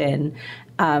the ocean,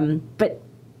 but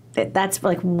that's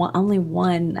only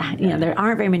one. There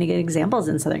aren't very many good examples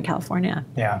in Southern California.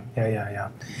 Yeah.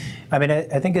 I mean,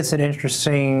 I think it's an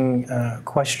interesting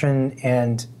question,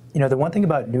 and the one thing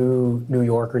about New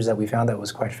Yorkers that we found that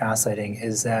was quite fascinating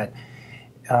is that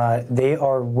they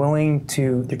are willing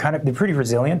to. They're pretty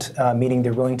resilient, meaning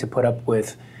they're willing to put up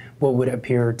with what would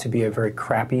appear to be a very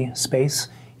crappy space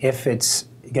if it's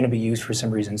going to be used for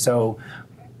some reason. So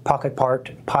pocket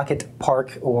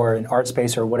park or an art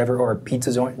space or whatever, or a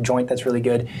pizza joint that's really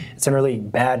good. It's a really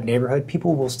bad neighborhood.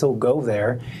 People will still go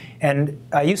there. And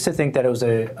I used to think that it was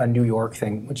a New York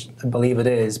thing, which I believe it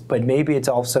is, but maybe it's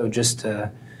also just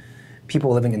a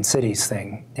people living in cities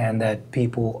thing, and that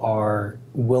people are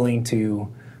willing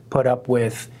to put up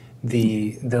with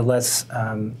the less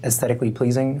aesthetically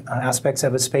pleasing aspects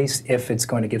of a space if it's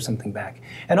going to give something back.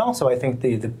 And also, I think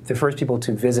the first people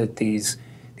to visit these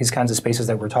kinds of spaces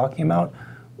that we're talking about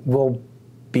will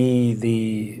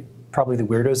be probably the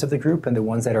weirdos of the group and the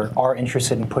ones that are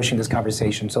interested in pushing this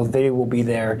conversation. So they will be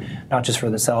there not just for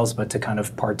themselves, but to kind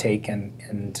of partake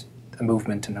in the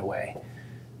movement in a way.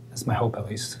 That's my hope, at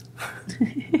least.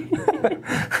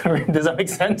 Does that make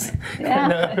sense?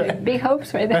 Yeah, No. big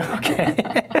hopes right there. Okay.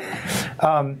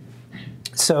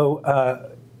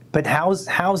 But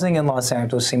housing in Los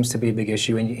Angeles seems to be a big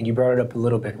issue, and you brought it up a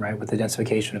little bit, right, with the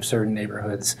densification of certain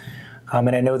neighborhoods.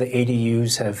 And I know the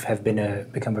ADUs have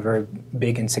become a very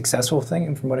big and successful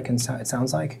thing, from what it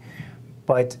sounds like.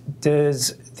 But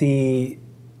is the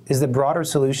broader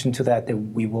solution to that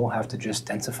we will have to just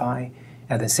densify,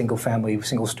 and the single-family,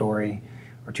 single-story,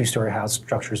 or two-story house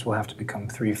structures will have to become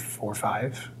 3, 4,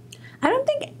 5? I don't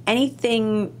think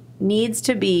anything needs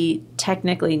to be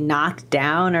technically knocked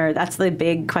down, or that's the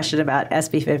big question about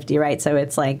SB 50, right? So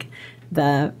it's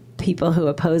the people who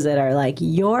oppose it are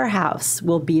your house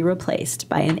will be replaced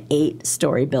by an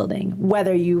 8-story building,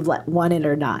 whether you want it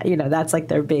or not. That's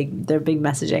their big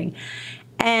messaging.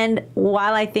 And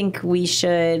while I think we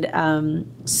should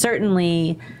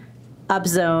certainly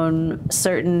upzone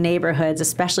certain neighborhoods,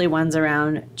 especially ones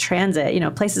around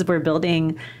transit, places we're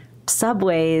building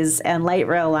subways and light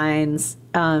rail lines.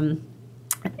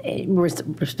 We're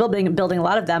still building a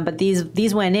lot of them, but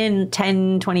these went in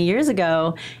 10, 20 years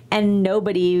ago, and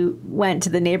nobody went to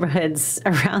the neighborhoods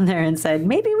around there and said,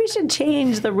 maybe we should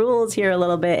change the rules here a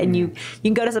little bit. And you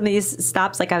can go to some of these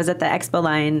stops, like I was at the Expo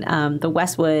line, the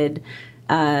Westwood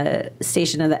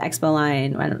station of the Expo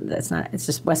line. It's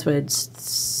just Westwood.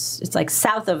 It's like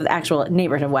south of the actual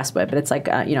neighborhood of Westwood, but it's like,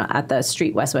 at the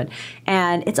street Westwood.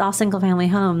 And it's all single family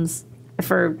homes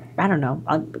for, I don't know,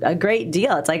 a great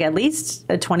deal. It's like at least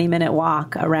a 20-minute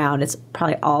walk around. It's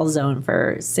probably all zoned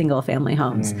for single family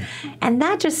homes. And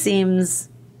that just seems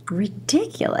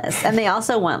ridiculous. And they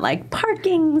also want like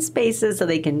parking spaces so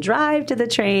they can drive to the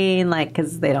train, like,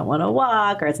 because they don't want to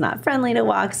walk or it's not friendly to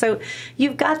walk. So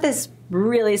you've got this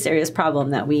really serious problem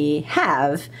that we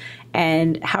have.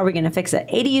 And how are we going to fix it?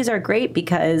 ADUs are great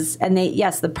because, and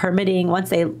the permitting, once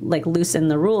they like loosen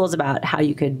the rules about how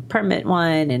you could permit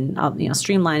one and,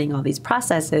 streamlining all these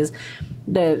processes,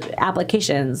 the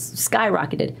applications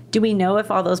skyrocketed. Do we know if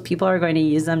all those people are going to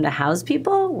use them to house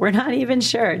people? We're not even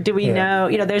sure. Do we know,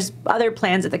 there's other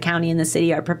plans that the county and the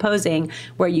city are proposing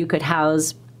where you could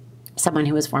house someone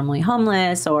who was formerly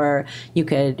homeless, or you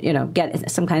could, get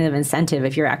some kind of incentive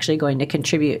if you're actually going to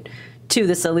contribute to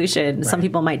the solution. Right. Some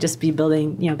people might just be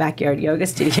building, backyard yoga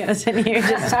studios, and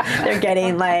they're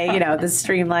getting the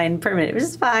streamlined permit, which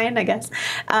is fine, I guess.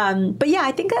 But yeah,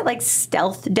 I think that like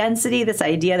stealth density, this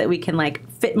idea that we can like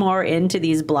fit more into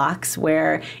these blocks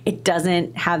where it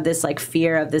doesn't have this like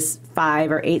fear of this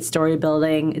 5 or 8 story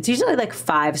building. It's usually like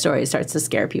 5 stories starts to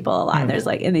scare people a lot. There's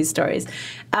like in these stories,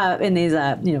 in these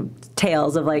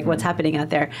tales of like what's happening out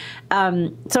there.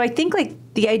 So I think like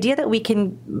the idea that we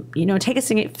can, take a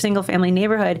single family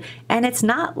neighborhood, and it's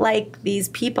not like these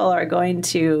people are going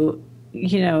to,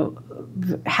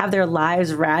 have their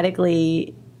lives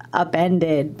radically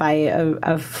upended by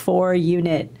a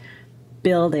 4-unit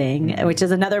building, which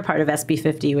is another part of SB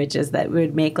 50, which is that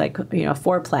would make like, a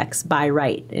 4-plex by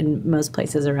right in most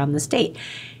places around the state.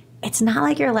 It's not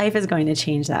like your life is going to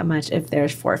change that much if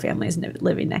there's 4 families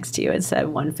living next to you instead of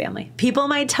 1 family. People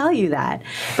might tell you that,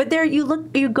 but there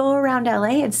you go around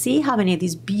LA and see how many of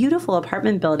these beautiful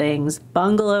apartment buildings,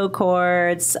 bungalow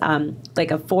courts,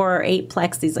 like a 4 or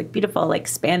 8-plex, these like beautiful like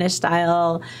Spanish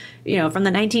style, from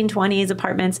the 1920s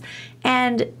apartments,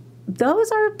 and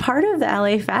those are part of the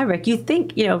LA fabric. You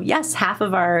think, yes, half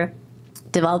of our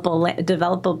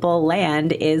developable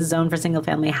land is zoned for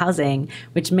single-family housing,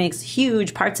 which makes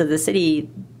huge parts of the city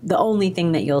the only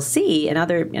thing that you'll see in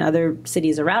other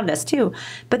cities around us too.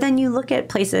 But then you look at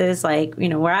places like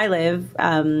where I live,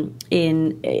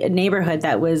 in a neighborhood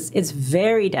it's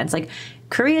very dense, like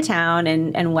Koreatown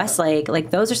and Westlake,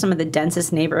 like those are some of the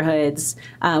densest neighborhoods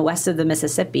west of the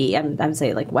Mississippi. I would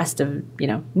say like west of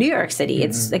New York City.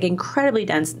 It's like incredibly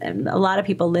dense, and a lot of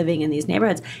people living in these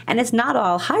neighborhoods. And it's not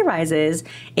all high rises.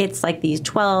 It's like these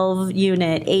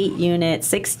 12-unit, 8-unit,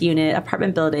 6-unit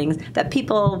apartment buildings that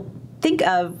people think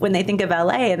of when they think of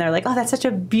LA, and they're like, oh, that's such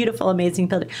a beautiful, amazing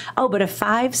building. Oh, but a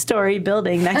 5-story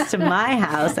building next to my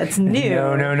house that's new.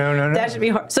 No. That should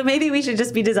be so maybe we should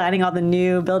just be designing all the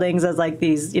new buildings as like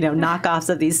these,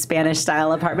 knockoffs of these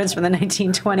Spanish-style apartments from the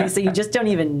 1920s, so you just don't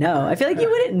even know. I feel like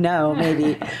you wouldn't know,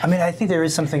 maybe. I mean, I think there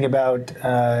is something about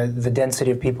the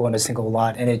density of people in a single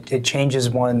lot, and it changes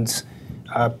one's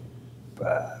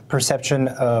perception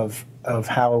of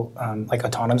how like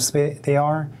autonomous they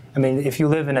are. I mean, if you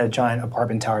live in a giant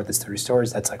apartment tower that's 30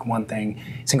 stories, that's like one thing.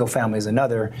 Single family is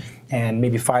another, and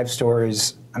maybe 5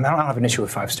 stories. I mean, I don't have an issue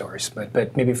with 5 stories,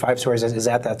 but maybe 5 stories is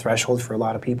at that threshold for a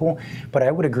lot of people. But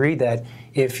I would agree that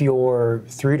if you're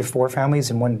 3 to 4 families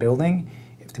in one building,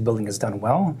 if the building is done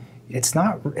well, it's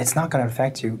not going to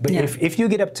affect you. But if you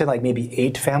get up to like maybe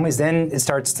 8 families, then it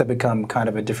starts to become kind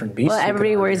of a different beast. Well,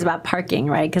 everybody worries about parking,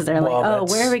 right? Because they're like, oh,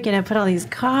 where are we going to put all these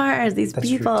cars, these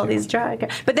people, these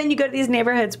drivers? But then you go to these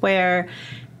neighborhoods where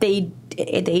they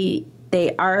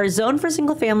are zoned for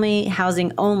single family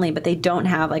housing only, but they don't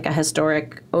have like a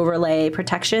historic overlay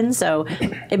protection. So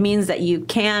it means that you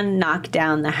can knock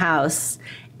down the house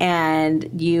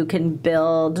and you can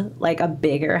build like a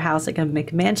bigger house, like a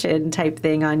McMansion type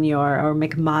thing or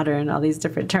McModern, all these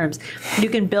different terms. You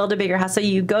can build a bigger house. So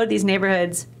you go to these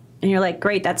neighborhoods and you're like,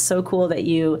 great, that's so cool that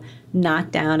you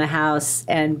knocked down a house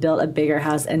and built a bigger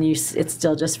house, and it's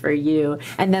still just for you.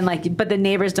 And then but the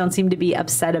neighbors don't seem to be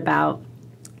upset about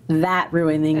that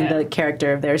ruining the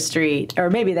character of their street, or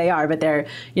maybe they are, but they're,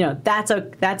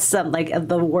 that's some like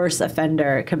the worst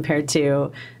offender compared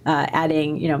to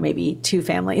adding, maybe 2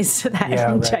 families to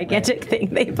that gigantic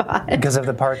thing they bought. Because of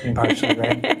the parking partially,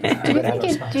 right?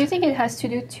 Do you think it has to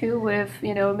do too with,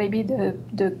 maybe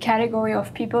the category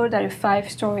of people that a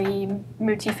 5-story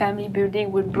multifamily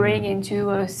building would bring into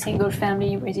a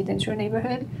single-family residential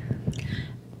neighborhood?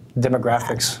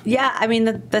 Demographics. Yeah, I mean,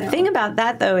 the thing about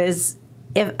that, though, is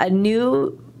if a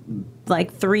new,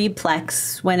 like,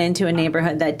 3-plex went into a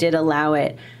neighborhood that did allow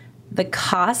it, the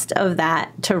cost of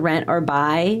that to rent or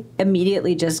buy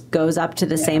immediately just goes up to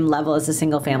the same level as a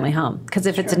single-family home. Because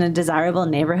if it's in a desirable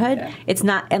neighborhood, it's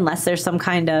not, unless there's some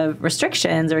kind of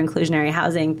restrictions or inclusionary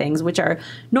housing things, which are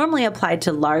normally applied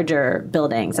to larger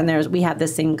buildings. And we have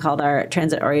this thing called our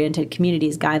transit-oriented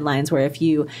communities guidelines, where if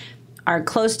you are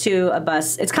close to a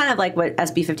bus, it's kind of like what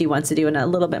SB 50 wants to do in a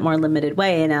little bit more limited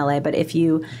way in LA, but if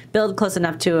you build close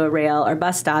enough to a rail or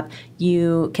bus stop,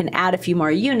 you can add a few more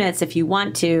units if you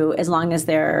want to, as long as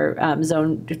they're as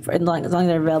long as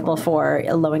they're available for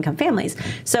low-income families.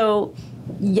 So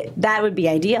that would be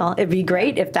ideal. It'd be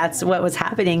great if that's what was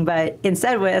happening, but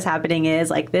instead what is happening is,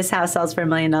 like, this house sells for $1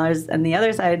 million, and the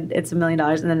other side it's $1 million,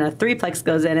 and then a 3-plex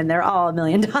goes in, and they're all $1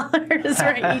 million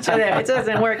for each of them. It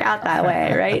doesn't work out that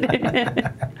way, right?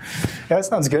 Yeah, that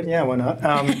sounds good. Yeah, why not?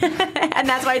 And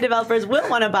that's why developers will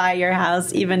want to buy your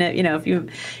house, even if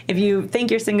if you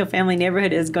think your single-family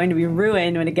neighborhood is going to be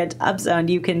ruined when it gets upzoned,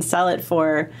 you can sell it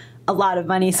for a lot of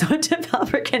money, so a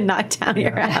developer can knock down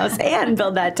your house and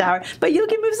build that tower, but you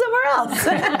can move somewhere else.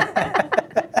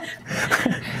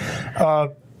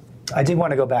 I did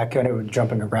want to go back, I know we're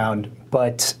jumping around,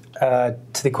 but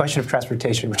to the question of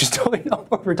transportation, which is totally not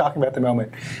what we're talking about at the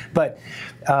moment. But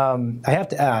I have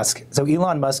to ask, so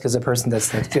Elon Musk is a person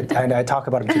and I talk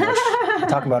about him too much, I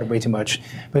talk about him way too much,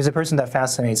 but he's a person that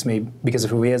fascinates me because of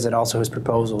who he is and also his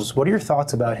proposals. What are your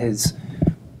thoughts about his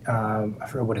I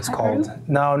forget what it's called.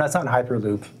 No, that's not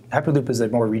Hyperloop. Hyperloop is a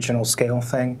more regional scale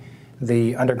thing.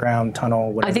 The underground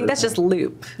tunnel, whatever. I think that's just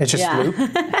Loop. It's just Loop?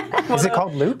 Is it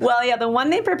called Loop? Well, yeah, the one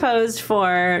they proposed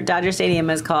for Dodger Stadium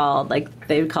is called,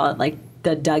 they would call it like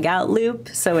the dugout loop.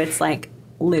 So it's like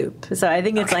Loop. So I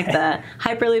think it's like the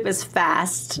Hyperloop is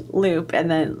fast Loop, and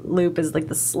then Loop is like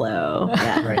the slow,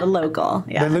 the local.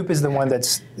 Yeah. The Loop is the one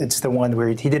it's the one where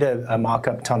he did a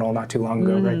mock-up tunnel not too long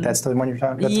ago, right? That's the one you're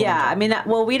talking about? Yeah, I mean,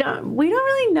 we don't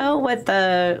really know what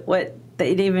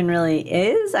it even really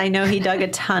is. I know he dug a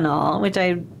tunnel, which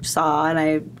I saw, and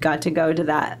I got to go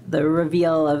to the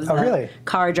reveal of the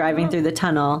car driving through the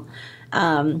tunnel.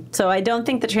 So I don't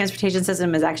think the transportation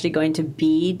system is actually going to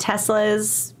be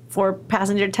Tesla's, for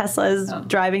passenger Teslas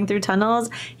driving through tunnels.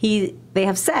 They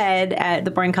have said at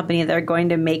the Boring Company they're going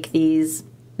to make these,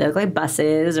 they look like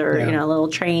buses or little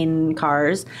train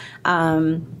cars.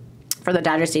 For the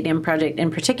Dodger Stadium project in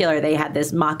particular, they had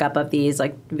this mock-up of these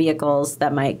like vehicles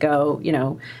that might go,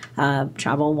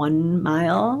 travel 1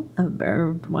 mile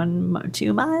or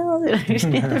 2 miles,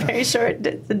 very short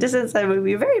distance that would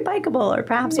be very bikeable or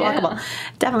perhaps walkable,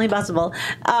 definitely busable,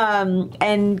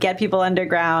 and get people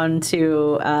underground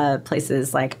to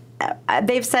places like,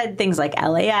 they've said things like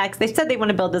LAX. They've said they want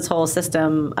to build this whole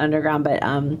system underground, but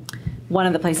one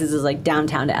of the places is like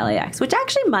downtown to LAX, which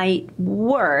actually might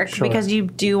work because you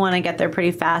do want to get there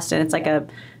pretty fast, and it's like a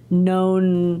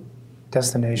known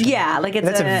destination. Yeah, like it's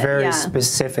that's a very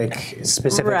specific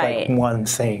like one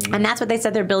thing. And that's what they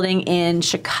said they're building in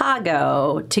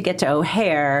Chicago to get to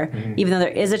O'Hare, even though there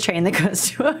is a train that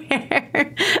goes to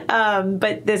O'Hare.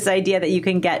 But this idea that you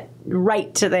can get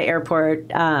right to the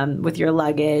airport with your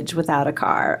luggage without a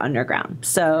car underground.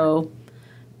 So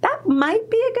that might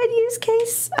be a good use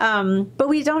case, but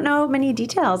we don't know many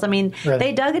details. I mean,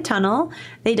 they dug a tunnel.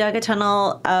 They dug a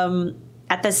tunnel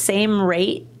at the same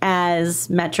rate as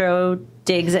Metro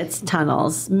digs its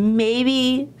tunnels.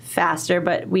 Maybe faster,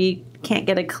 but we can't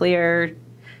get a clear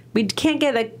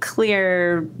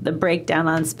the breakdown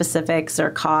on specifics or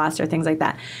costs or things like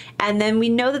that. And then we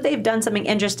know that they've done something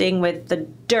interesting with the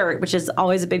dirt, which is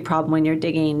always a big problem when you're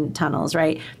digging tunnels,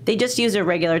 right? They just use a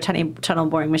regular tunnel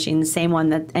boring machine, the same one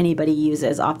that anybody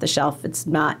uses off the shelf. It's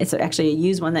actually a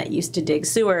used one that used to dig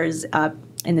sewers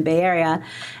in the Bay Area.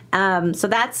 So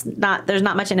there's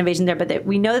not much innovation there, but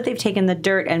we know that they've taken the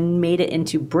dirt and made it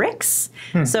into bricks.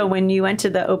 So when you went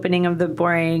to the opening of the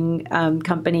Boring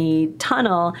Company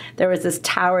tunnel, there was this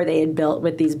tower they had built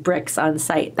with these bricks on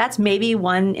site. That's maybe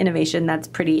one innovation that's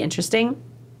pretty interesting.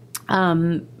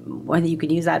 whether you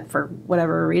could use that for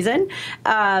whatever reason.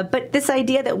 But this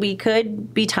idea that we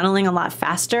could be tunneling a lot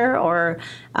faster or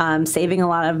saving a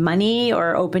lot of money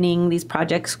or opening these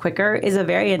projects quicker is a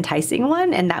very enticing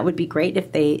one. And that would be great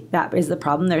if that is the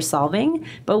problem they're solving.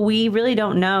 But we really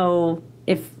don't know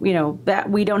if, that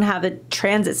we don't have a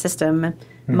transit system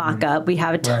mock-up. We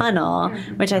have a tunnel,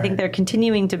 which I think they're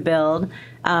continuing to build.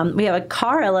 We have a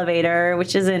car elevator,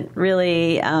 which isn't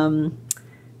really...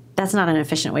 that's not an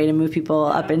efficient way to move people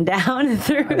up and down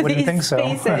through these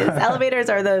spaces. Elevators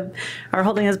are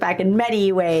holding us back in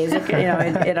many ways,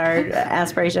 in our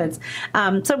aspirations.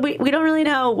 So we don't really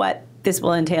know what this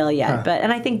will entail yet.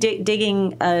 And I think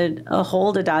digging a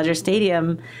hole to Dodger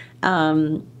Stadium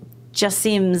just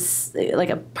seems like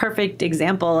a perfect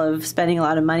example of spending a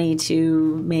lot of money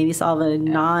to maybe solve a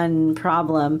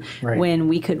non-problem when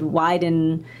we could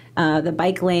widen the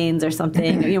bike lanes or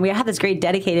something. We have this great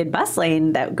dedicated bus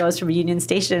lane that goes from Union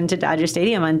Station to Dodger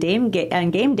Stadium on game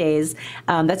days.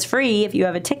 That's free if you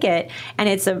have a ticket, and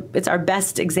it's our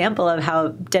best example of how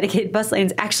dedicated bus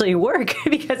lanes actually work.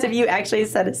 Because if you actually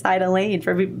set aside a lane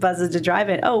for buses to drive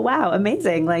in, oh wow,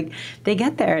 amazing! Like they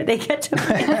get there, they get to.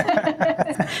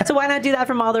 So why not do that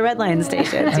from all the Red Line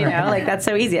stations? Like that's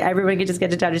so easy. Everyone could just get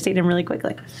to Dodger Stadium really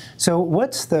quickly. So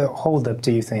what's the holdup,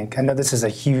 do you think? I know this is a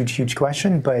huge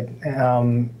question, but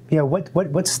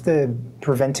what's the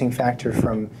preventing factor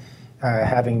from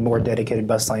having more dedicated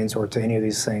bus lanes or to any of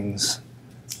these things?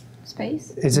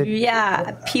 Space? Is it?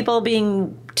 Yeah, people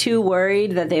being too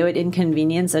worried that they would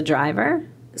inconvenience a driver.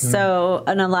 So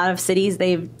in a lot of cities,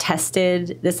 they've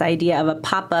tested this idea of a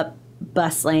pop-up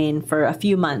bus lane for a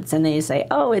few months, and they say,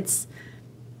 oh, it's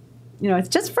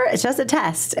just a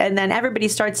test. And then everybody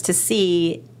starts to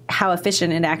see how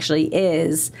efficient it actually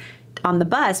is on the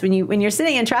bus. When you're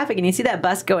sitting in traffic and you see that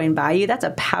bus going by you, that's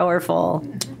a powerful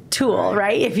tool,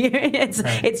 right?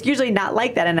 It's usually not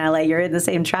like that in LA. You're in the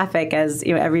same traffic as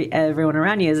everyone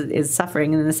around you is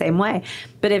suffering in the same way.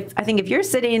 But I think if you're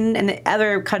sitting in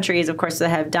other countries, of course, that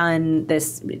have done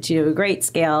this to a great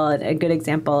scale, a good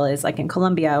example is like in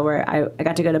Colombia, where I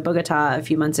got to go to Bogota a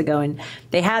few months ago, and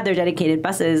they had their dedicated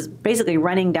buses basically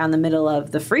running down the middle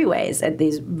of the freeways at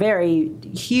these very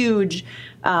huge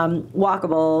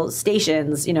walkable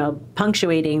stations,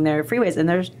 punctuating their freeways. And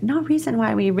there's no reason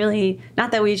why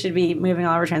not that we should be moving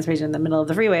all our transportation in the middle of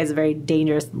the freeway. It's a very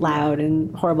dangerous, loud,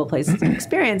 and horrible place to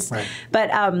experience.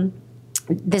 But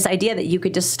this idea that you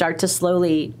could just start to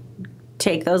slowly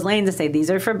take those lanes and say, these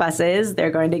are for buses,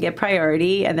 they're going to get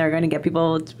priority, and they're going to get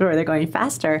people where they're going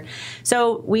faster.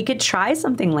 So we could try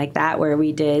something like that, where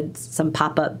we did some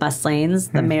pop-up bus lanes.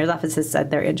 The mayor's office has said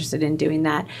they're interested in doing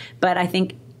that. But I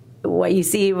think what you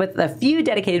see with the few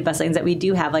dedicated bus lanes that we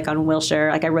do have, like on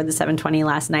Wilshire, like I rode the 720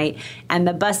 last night, and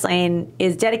the bus lane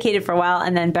is dedicated for a while,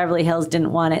 and then Beverly Hills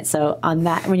didn't want it. So on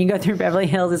that, when you go through Beverly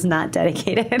Hills, it's not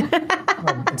dedicated.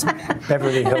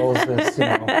 Beverly Hills is,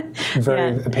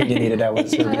 very opinionated, I would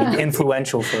say,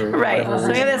 influential for right. So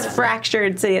we have this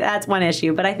fractured city. That's one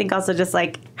issue. But I think also just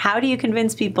like, how do you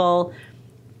convince people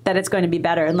that it's going to be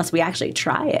better unless we actually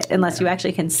try it, unless you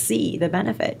actually can see the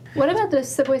benefit? What about the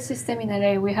subway system in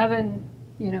LA? We haven't,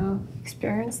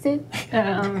 experienced it,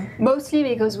 mostly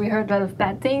because we heard a lot of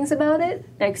bad things about it,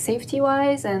 like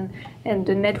safety-wise, and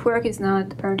the network is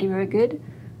not apparently very good.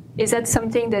 Is that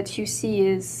something that you see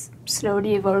is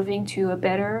slowly evolving to a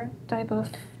better type of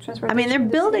transportation? I mean, they're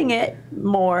building it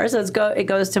more, so it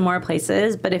goes to more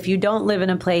places. But if you don't live in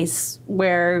a place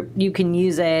where you can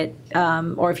use it,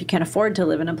 or if you can afford to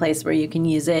live in a place where you can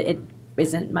use it, it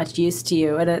isn't much use to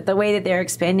you. And the way that they're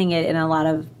expanding it in a lot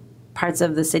of parts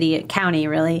of the city, county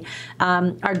really,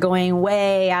 are going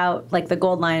way out. Like the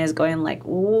Gold Line is going like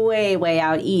way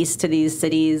out east to these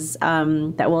cities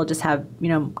that will just have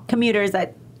commuters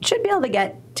that should be able to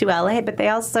get to LA, but they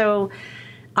also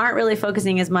aren't really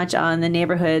focusing as much on the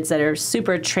neighborhoods that are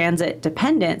super transit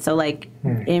dependent. So like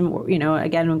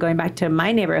again, going back to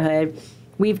my neighborhood,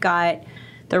 we've got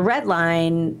the Red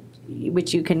Line,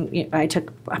 which I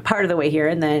took a part of the way here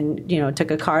and then,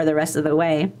 took a car the rest of the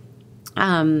way.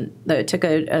 Took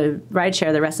a ride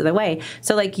share the rest of the way.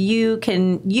 So like you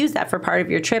can use that for part of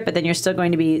your trip, but then you're still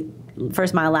going to be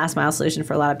first mile, last mile solution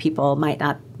for a lot of people. Might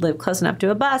not live close enough to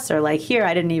a bus, or like here,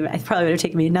 it probably would have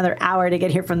taken me another hour to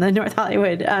get here from the North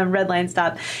Hollywood Red Line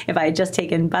stop if I had just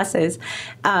taken buses.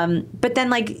 But then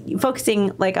like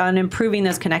focusing like on improving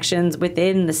those connections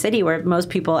within the city where most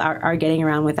people are getting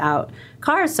around without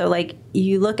cars. So like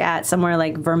you look at somewhere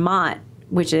like Vermont,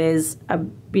 which is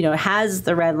has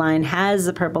the Red Line, has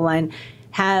the Purple Line,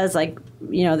 has the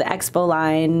Expo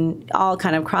Line, all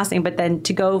kind of crossing. But then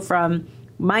to go from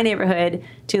my neighborhood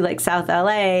to like South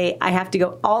LA, I have to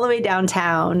go all the way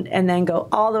downtown and then go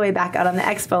all the way back out on the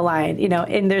Expo line, you know,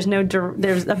 and there's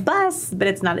a bus, but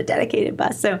it's not a dedicated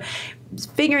bus. So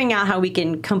figuring out how we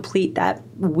can complete that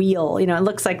wheel, you know, it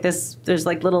looks like there's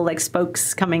like little like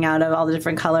spokes coming out of all the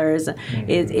different colors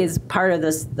is part of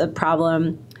the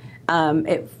problem.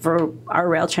 For our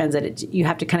rail transit, you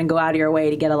have to kind of go out of your way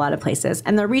to get a lot of places.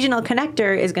 And the regional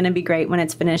connector is going to be great when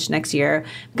it's finished next year,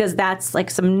 because that's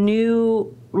like some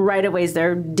new right-of-ways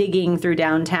they're digging through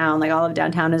downtown. Like all of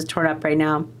downtown is torn up right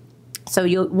now. So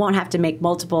you won't have to make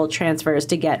multiple transfers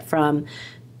to get from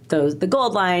the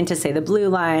Gold Line to, say, the Blue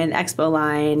Line, Expo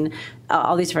Line,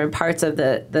 all these different parts of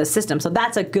the system. So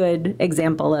that's a good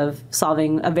example of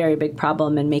solving a very big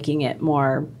problem and making it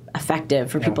more effective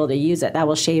for people to use it. That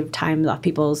will shave time off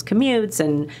people's commutes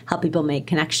and help people make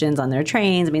connections on their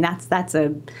trains. I mean, that's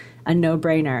a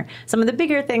no-brainer. Some of the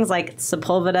bigger things like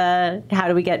Sepulveda, how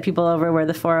do we get people over where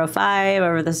the 405,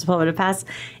 over the Sepulveda Pass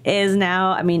is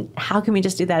now? I mean, how can we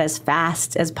just do that as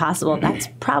fast as possible? That's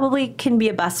probably can be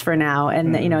a bus for now.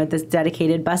 And, you know, this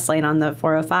dedicated bus lane on the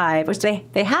 405, which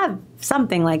they have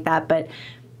something like that, but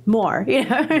more, you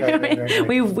know. Right.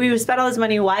 We've spent all this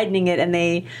money widening it, and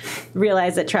they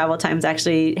realize that travel times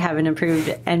actually haven't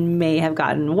improved and may have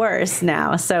gotten worse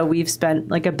now. So we've spent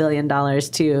like $1 billion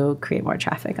to create more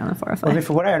traffic on the 405. Well,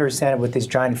 from what I understand with these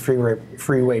giant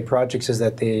freeway projects is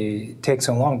that they take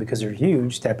so long because they're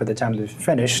huge that by the time they're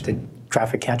finished, the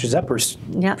traffic catches up or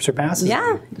surpasses.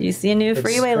 Yeah, you see a new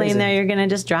freeway lane there, you're going to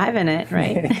just drive in it,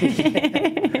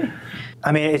 right?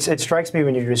 I mean, it strikes me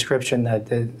in your description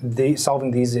that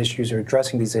solving these issues or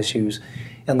addressing these issues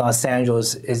in Los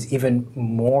Angeles is even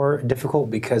more difficult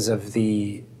because of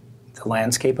the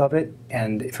landscape of it,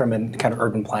 and from a kind of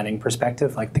urban planning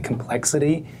perspective, like the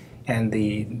complexity and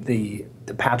the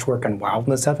patchwork and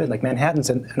wildness of it. Like Manhattan's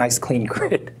a nice clean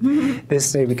grid.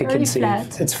 This we could conceive.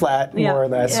 It's flat, more or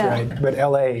less, right? But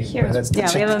LA, we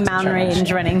have a mountain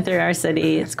range running through our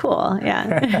city. It's cool,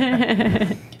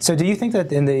 So do you think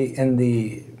that in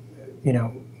the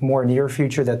more near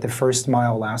future that the first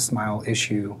mile, last mile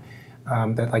issue,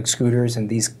 that like scooters and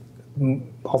these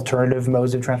alternative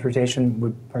modes of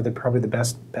transportation are probably the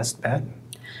best bet?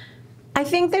 I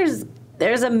think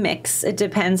there's a mix. It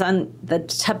depends on the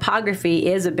topography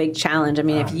is a big challenge. I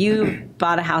mean, if you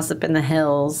bought a house up in the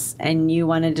hills and you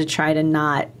wanted to try to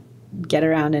not get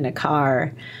around in a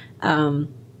car,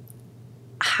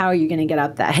 how are you going to get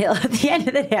up that hill at the end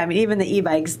of the day? I mean, even the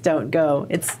e-bikes don't go.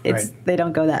 They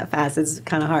don't go that fast. It's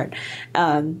kind of hard.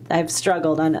 I've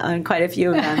struggled on quite a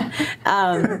few of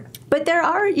them. But there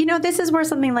are, this is where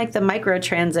something like the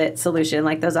microtransit solution,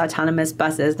 like those autonomous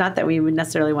buses, not that we would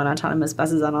necessarily want autonomous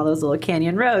buses on all those little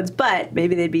canyon roads, but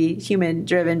maybe they'd be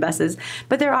human-driven buses.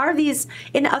 But there are these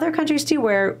in other countries too,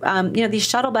 where these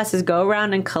shuttle buses go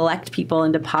around and collect people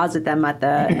and deposit them at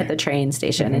the train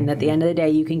station, and at the end of the day,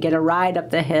 you can get a ride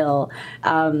up the hill.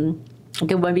 You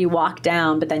could maybe walk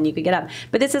down, but then you could get up.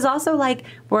 But this is also like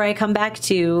where I come back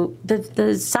to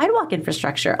the sidewalk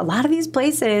infrastructure. A lot of these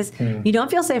places, you don't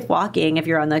feel safe walking if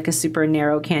you're on like a super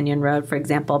narrow canyon road, for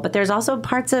example. But there's also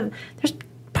parts of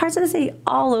the city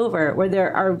all over where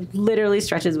there are literally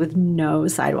stretches with no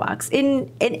sidewalks.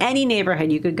 In any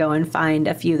neighborhood, you could go and find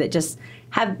a few that just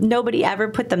have nobody ever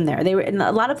put them there. They were in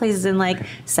a lot of places in like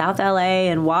South LA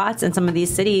and Watts and some of these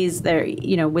cities. They're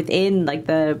within like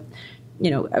the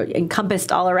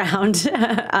encompassed all around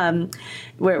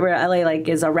where LA like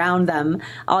is around them.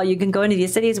 You can go into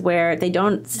these cities where they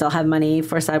don't still have money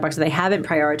for sidewalks, so they haven't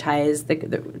prioritized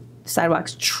the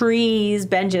sidewalks, trees,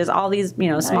 benches, all these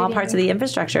small parts of the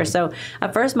infrastructure. So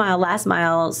a first mile, last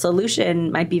mile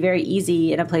solution might be very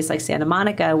easy in a place like Santa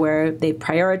Monica where they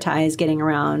prioritize getting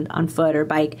around on foot or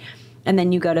bike. And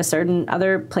then you go to certain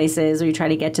other places where you try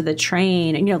to get to the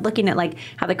train, and looking at like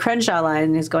how the Crenshaw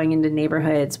line is going into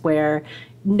neighborhoods where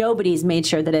nobody's made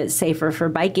sure that it's safer for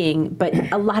biking, but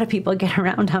a lot of people get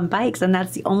around on bikes, and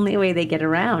that's the only way they get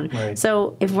around. Right.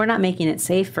 So if we're not making it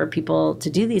safe for people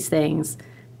to do these things,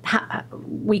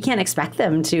 we can't expect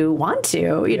them to want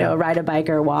to, ride a bike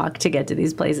or walk to get to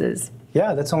these places.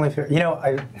 Yeah, that's only fair.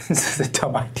 This is a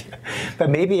dumb idea, but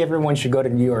maybe everyone should go to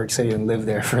New York City and live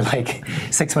there for like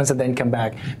 6 months and then come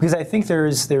back, because I think there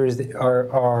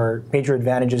are major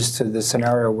advantages to the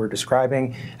scenario we're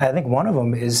describing. And I think one of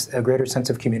them is a greater sense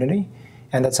of community,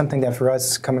 and that's something that for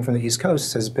us coming from the East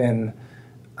Coast has been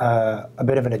a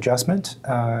bit of an adjustment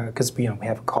because we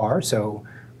have a car, so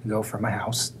we go from my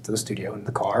house to the studio in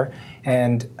the car,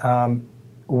 and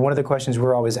one of the questions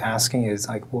we're always asking is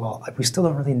like, well, we still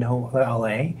don't really know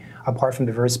LA apart from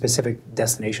the very specific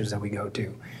destinations that we go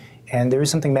to. And there is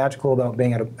something magical about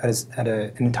being at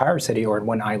an entire city or at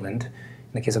one island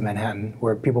in the case of Manhattan,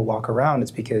 where people walk around,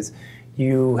 it's because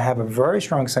you have a very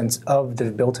strong sense of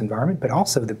the built environment, but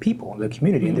also the people, the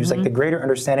community. And there's like the greater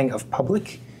understanding of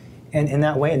public and in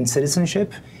that way, and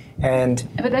citizenship. And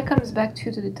but that comes back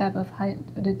to the type of housing.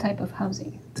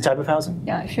 The type of housing?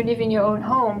 Yeah, if you live in your own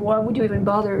home, why would you even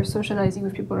bother socializing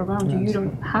with people around you? You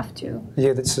don't have to.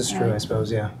 Yeah, this is true, I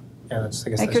suppose, yeah. Yeah, that's, I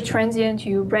guess like that's you're true. transient,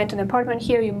 you rent an apartment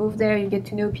here, you move there, you get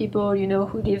to know people, you know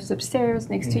who lives upstairs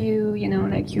next to you, you know,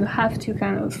 like you have to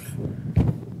kind of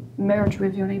merge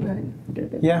with your neighborhood a little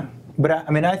bit. Yeah, but I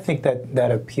mean, I think that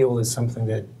that appeal is something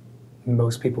that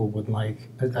most people would like,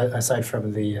 aside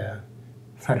from the,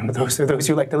 I don't know, those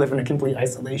who like to live in a complete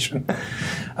isolation.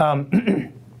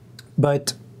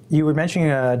 But you were mentioning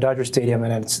Dodger Stadium,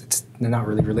 and it's not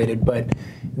really related, but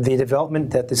the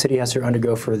development that the city has to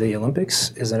undergo for the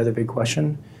Olympics is another big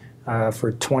question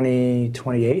for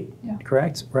 2028,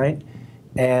 correct? Right?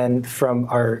 And from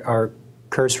our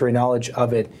cursory knowledge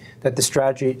of it, that the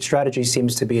strategy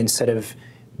seems to be, instead of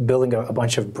building a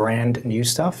bunch of brand new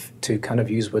stuff, to kind of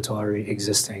use what's already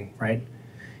existing, right?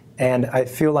 And I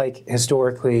feel like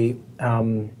historically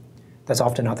that's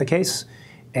often not the case,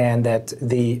 and that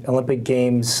the Olympic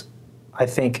Games, I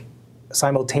think,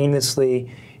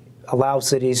 simultaneously allow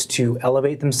cities to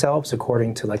elevate themselves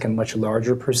according to like a much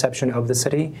larger perception of the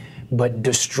city, but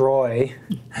destroy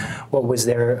what was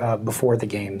there before the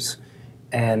games.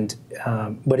 And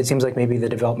but it seems like maybe the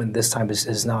development this time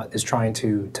is trying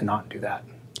to not do that.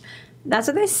 That's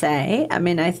what they say. I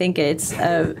mean, I think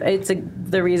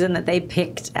the reason that they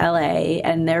picked LA,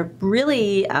 and they're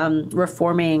really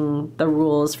reforming the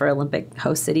rules for Olympic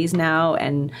host cities now,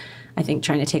 and I think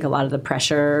trying to take a lot of the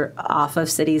pressure off of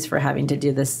cities for having to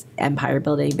do this empire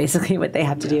building, basically what they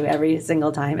have to do every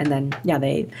single time. And then,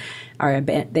 the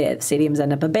stadiums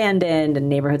end up abandoned, and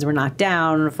neighborhoods were knocked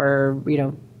down for,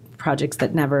 projects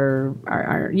that never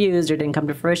are used or didn't come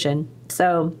to fruition.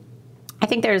 So I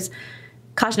think there's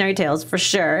cautionary tales for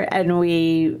sure, and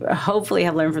we hopefully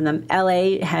have learned from them.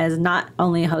 LA has not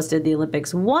only hosted the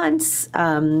Olympics once,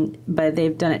 but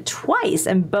they've done it twice,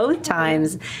 and both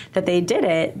times that they did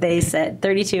it, they said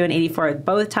 32 and 84.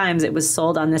 Both times it was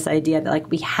sold on this idea that like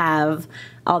we have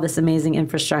all this amazing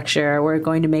infrastructure, we're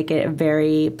going to make it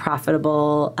very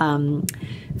profitable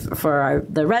for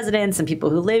the residents and people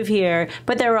who live here.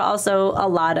 But there were also a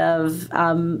lot of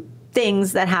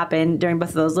things that happened during both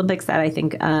of those Olympics that I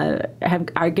think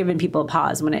are giving people a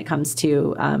pause when it comes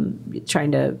to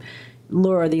trying to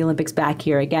lure the Olympics back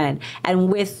here again. And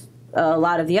with a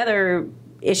lot of the other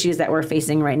issues that we're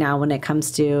facing right now when it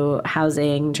comes to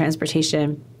housing,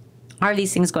 transportation, are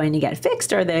these things going to get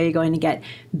fixed, or are they going to get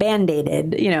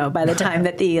band-aided, by the time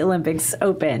that the Olympics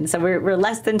open? So we're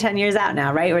less than 10 years out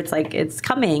now, right? Where it's like it's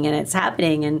coming and it's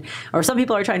happening, or some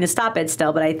people are trying to stop it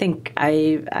still. But I think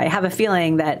I have a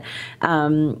feeling that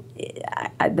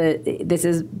this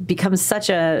has become such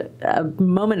a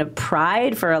moment of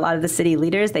pride for a lot of the city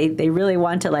leaders. They really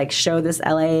want to like show this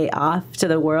LA off to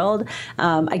the world.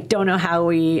 I don't know how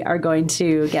we are going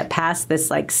to get past this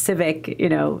like civic,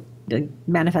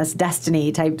 manifest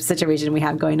destiny type situation we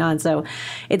have going on. So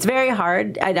it's very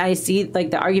hard. I see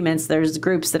like the arguments, there's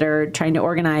groups that are trying to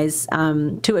organize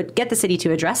to get the city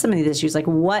to address some of these issues. Like,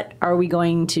 what are we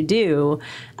going to do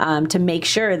to make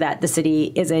sure that the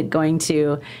city isn't going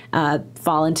to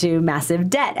fall into massive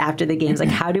debt after the games? Like,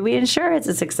 how do we ensure it's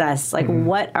a success? Like,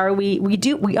 what are we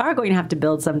are going to have to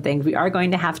build some things. We are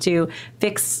going to have to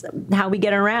fix how we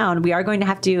get around. We are going to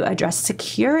have to address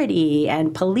security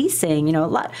and policing, a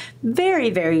lot, very,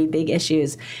 very big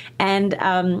issues. And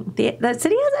the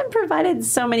city hasn't provided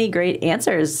so many great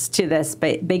answers to this,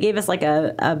 but they gave us like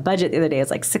a budget the other day. It's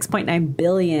like $6.9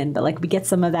 billion, but like we get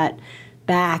some of that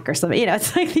back or something.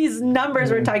 It's like these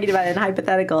numbers we're talking about in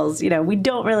hypotheticals. We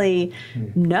don't really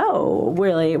know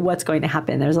really what's going to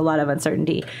happen. There's a lot of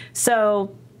uncertainty.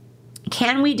 So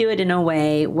can we do it in a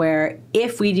way where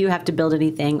if we do have to build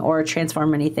anything or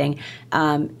transform anything,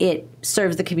 it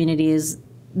serves the communities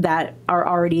that are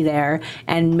already there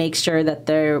and make sure that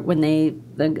when the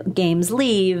games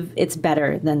leave, it's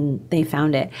better than they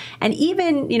found it? And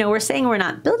even, we're saying we're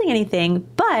not building anything,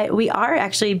 but we are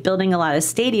actually building a lot of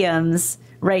stadiums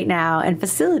right now and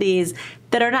facilities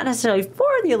that are not necessarily for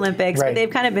the Olympics, but they've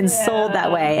kind of been sold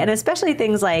that way. And especially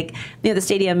things like the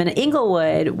stadium in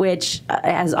Inglewood, which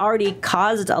has already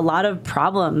caused a lot of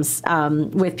problems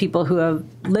with people who have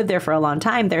lived there for a long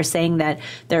time. They're saying that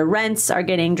their rents are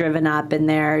getting driven up and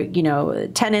their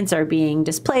tenants are being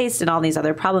displaced and all these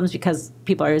other problems because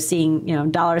people are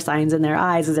seeing dollar signs in their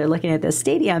eyes as they're looking at this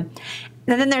stadium.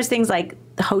 And then there's things like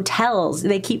hotels.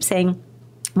 They keep saying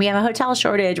we have a hotel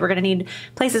shortage. We're going to need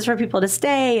places for people to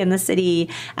stay in the city.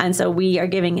 And so we are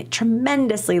giving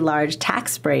tremendously large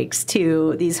tax breaks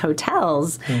to these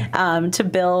hotels to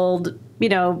build,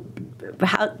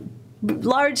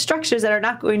 large structures that are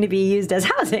not going to be used as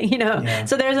housing, Yeah.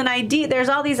 So there's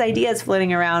all these ideas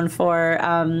floating around for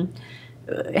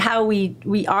how we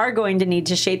are going to need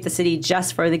to shape the city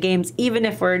just for the games. Even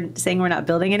if we're saying we're not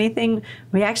building anything,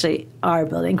 we actually are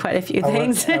building quite a few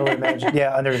things. I would imagine,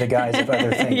 under the guise of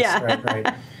other things. Yeah.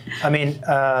 Right. I mean,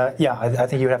 I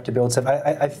think you would have to build stuff.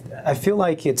 I feel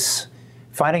like it's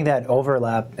finding that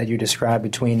overlap that you described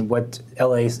between what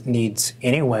LA needs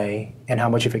anyway and how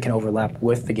much of it can overlap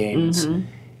with the games,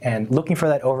 and looking for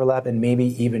that overlap and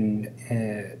maybe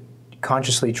even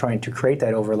consciously trying to create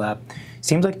that overlap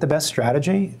seems like the best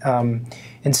strategy. And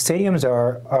stadiums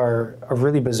are a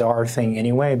really bizarre thing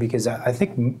anyway, because I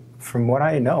think from what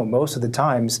I know, most of the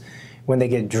times when they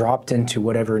get dropped into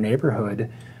whatever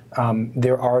neighborhood,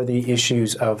 there are the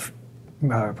issues of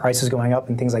prices going up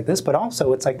and things like this, but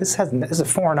also it's like this is a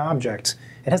foreign object.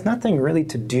 It has nothing really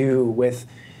to do with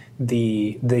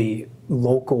the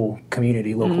local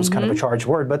community. Local's kind of a charged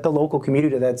word, but the local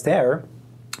community that's there,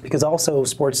 because also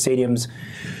sports stadiums,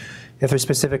 if they're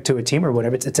specific to a team or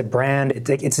whatever, it's a brand.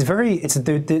 The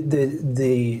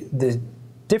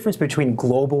difference between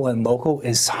global and local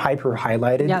is hyper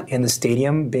highlighted in the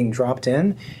stadium being dropped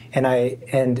in,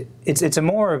 and it's a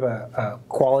more of a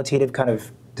qualitative kind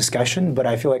of discussion, but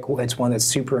I feel like it's one that's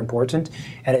super important,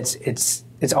 and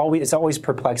it's always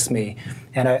perplexed me,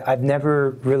 and I've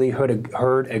never really heard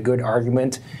a good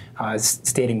argument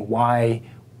stating why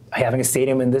having a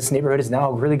stadium in this neighborhood is now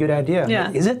a really good idea. Yeah.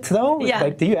 Like, is it though? Yeah.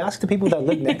 Like, do you ask the people that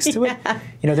live next to it?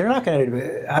 They're not going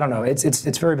to. I don't know.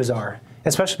 It's very bizarre,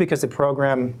 especially because the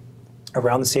program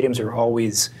around the stadiums are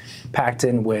always packed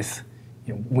in with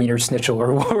Wiener Schnitzel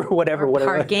or whatever.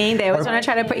 Parking. They always want to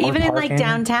try to put, even in like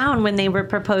downtown when they were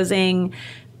proposing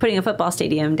putting a football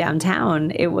stadium downtown,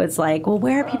 it was like, well,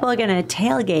 where are people going to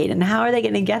tailgate and how are they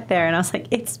going to get there? And I was like,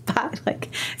 it's by like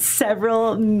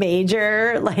several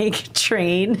major like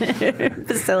train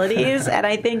facilities. And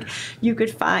I think you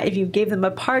could find, if you gave them a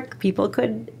park, people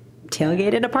could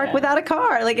tailgate in a park without a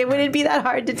car. Like, it wouldn't be that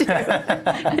hard to do.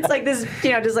 It's like this,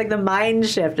 just like the mind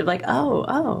shift of like,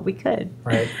 oh, we could.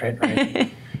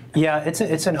 Right. Yeah,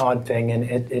 it's an odd thing, and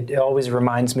it always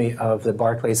reminds me of the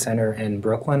Barclays Center in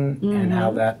Brooklyn and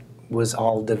how that was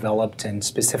all developed, and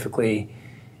specifically,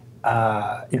 they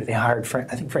hired Frank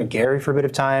Gehry for a bit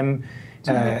of time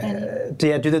to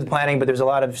do the planning, but there's a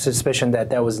lot of suspicion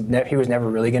that he was never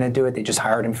really going to do it. They just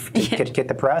hired him to get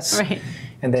the press, right?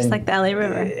 And then just like the LA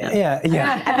River.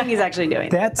 Yeah. I think he's actually doing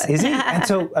that. Is he? And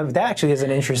so that actually is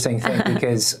an interesting thing,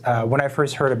 because when I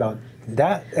first heard about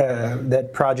that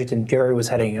project and Gehry was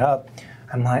heading it up,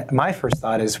 my first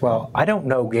thought is, well, I don't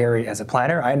know Gehry as a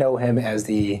planner. I know him as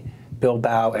the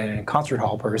Bilbao and concert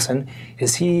hall person.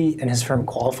 Is he and his firm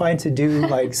qualified to do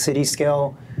like city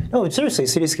scale? No, seriously,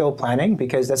 city scale planning,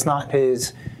 because that's not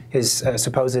his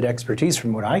supposed expertise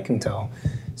from what I can tell.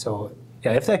 So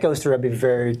yeah, if that goes through, I'd be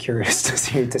very curious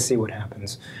to see what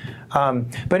happens.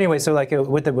 But anyway, so like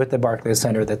with the Barclays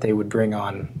Center, that they would bring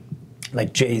on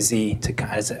like Jay-Z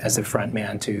as a front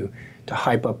man to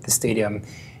hype up the stadium,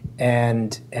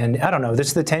 and I don't know,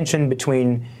 there's the tension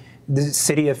between the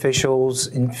city officials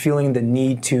and feeling the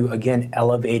need to again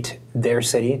elevate their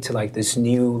city to like this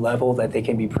new level that they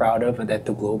can be proud of at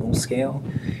the global scale,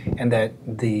 and that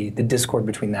the discord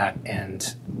between that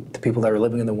and the people that are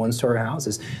living in the one-story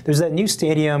houses. There's that new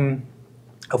stadium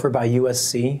over by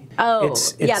USC. Oh,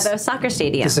 the soccer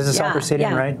stadium. This is a soccer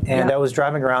stadium, right? And I was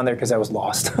driving around there because I was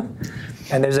lost.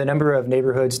 And there's a number of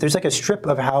neighborhoods. There's like a strip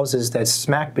of houses that's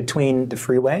smack between the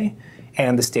freeway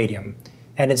and the stadium.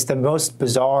 And it's the most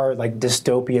bizarre, like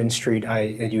dystopian street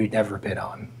you'd ever been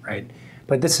on, right?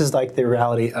 But this is like the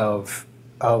reality of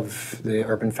the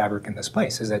urban fabric in this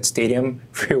place, is that stadium,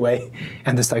 freeway,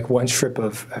 and this like one strip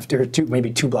of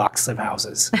maybe two blocks of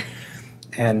houses.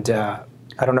 And I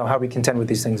don't know how we contend with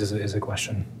these things is a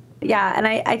question. Yeah, and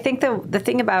I think the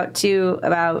thing about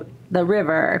the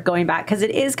river, going back, because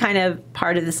it is kind of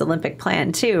part of this Olympic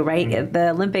plan too, right? Mm-hmm. The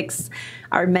Olympics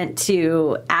are meant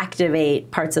to activate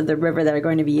parts of the river that are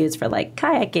going to be used for like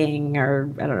kayaking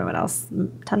or I don't know what else,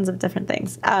 tons of different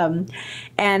things.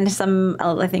 And some,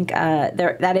 I think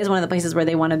that is one of the places where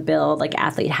they want to build like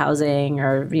athlete housing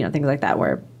or things like that,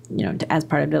 where as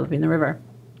part of developing the river.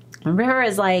 The river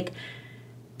is like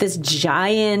this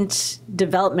giant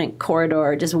development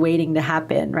corridor just waiting to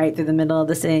happen right through the middle of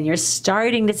the city. And you're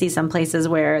starting to see some places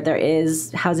where there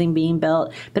is housing being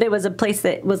built, but it was a place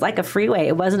that was like a freeway.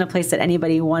 It wasn't a place that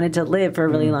anybody wanted to live for a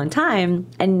really long time.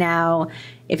 And now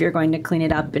if you're going to clean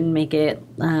it up and make it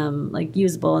like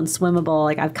usable and swimmable.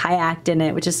 Like I've kayaked in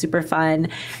it, which is super fun.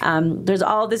 There's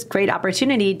all this great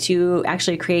opportunity to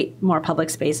actually create more public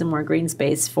space and more green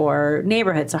space for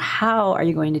neighborhoods. So how are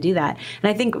you going to do that? And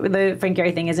I think the Frank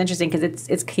Gehry thing is interesting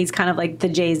because he's kind of like the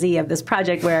Jay-Z of this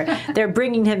project where they're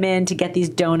bringing him in to get these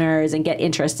donors and get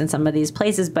interest in some of these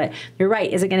places. But you're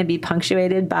right. Is it going to be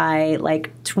punctuated by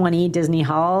like 20 Disney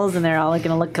halls and they're all going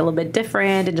to look a little bit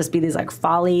different and just be these like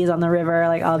follies on the river,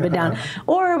 like all up and down?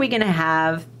 Or are we going to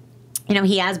have,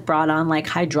 he has brought on like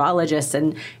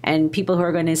hydrologists and people who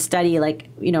are going to study like,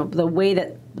 the way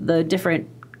that the different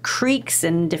creeks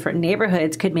in different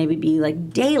neighborhoods could maybe be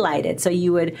like daylighted. So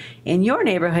you would, in your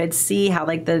neighborhood, see how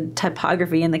like the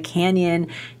topography in the canyon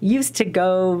used to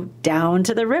go down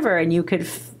to the river, and you could,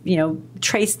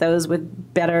 trace those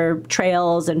with better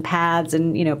trails and paths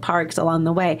and, parks along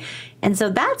the way. And so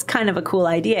that's kind of a cool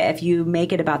idea if you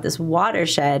make it about this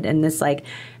watershed and this like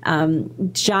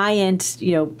giant,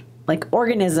 like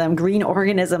green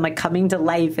organism, like coming to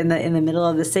life in the middle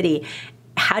of the city.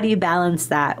 How do you balance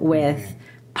that with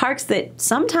parks that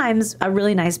sometimes a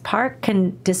really nice park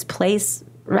can displace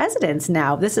residents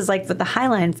now? This is like with the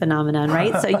Highline phenomenon,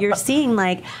 right? So you're seeing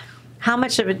like how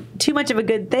much of too much of a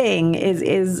good thing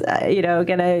is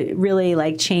going to really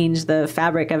like change the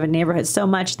fabric of a neighborhood so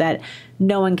much that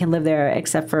no one can live there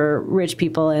except for rich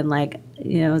people and like,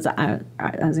 I was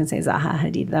going to say Zaha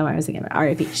Hadid, though I was thinking about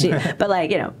R.I.P. But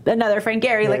like, another Frank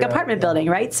Gehry like apartment building,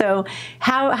 right? So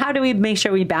how do we make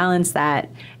sure we balance that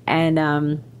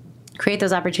and create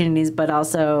those opportunities, but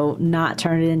also not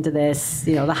turn it into this,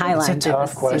 the Highline? It's a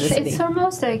tough question. It's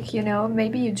almost like,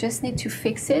 maybe you just need to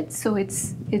fix it so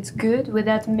it's good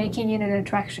without making it an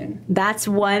attraction. That's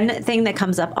one thing that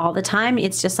comes up all the time.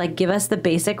 It's just like, give us the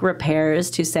basic repairs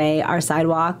to, say, our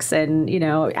sidewalks and,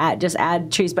 just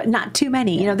add trees, but not too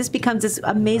many. This becomes this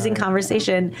amazing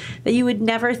conversation that you would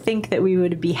never think that we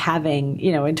would be having,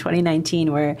 in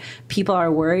 2019, where people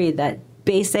are worried that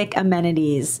basic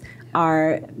amenities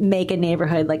make a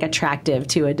neighborhood like attractive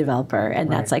to a developer, and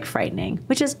that's like frightening,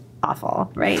 which is awful,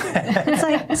 right? It's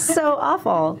like so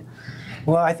awful.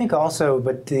 Well, I think also,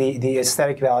 but the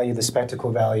aesthetic value, the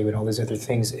spectacle value, and all those other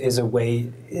things is a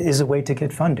way to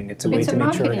get funding. It's a way to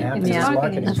make sure it happens. It's a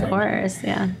marketing, of course,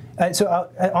 yeah. So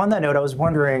on that note, I was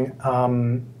wondering,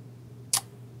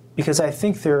 because I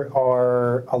think there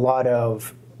are a lot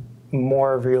of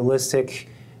more realistic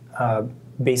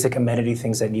basic amenity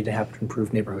things that need to happen to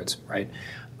improve neighborhoods, right?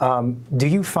 Do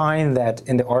you find that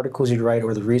in the articles you write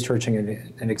or the researching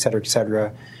and et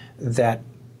cetera, that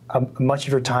much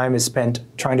of your time is spent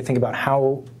trying to think about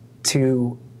how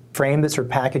to frame this or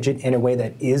package it in a way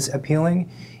that is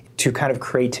appealing to kind of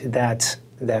create that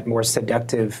more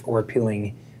seductive or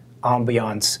appealing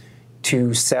ambiance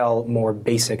to sell more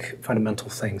basic fundamental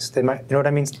things? You know what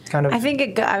I mean? Kind of. I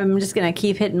think I'm just going to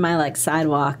keep hitting my like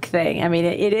sidewalk thing. I mean,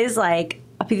 it is like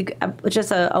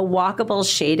just a walkable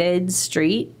shaded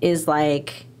street is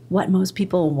like what most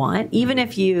people want, even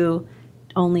if you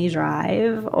only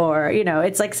drive or,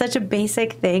 it's like such a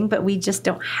basic thing, but we just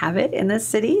don't have it in this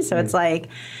city. So it's like,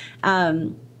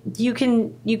 you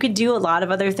could do a lot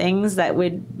of other things that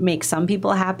would make some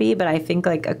people happy, but I think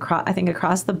like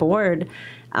across the board,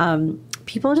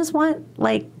 people just want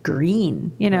like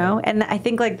green, and I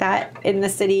think like that in the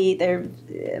city, their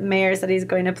mayor said he's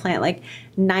going to plant like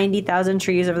 90,000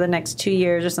 trees over the next 2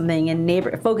 years or something,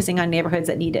 and focusing on neighborhoods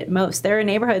that need it most. There are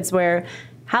neighborhoods where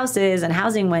houses and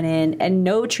housing went in and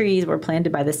no trees were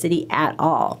planted by the city at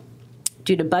all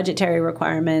due to budgetary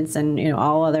requirements and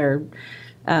all other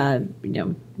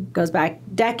goes back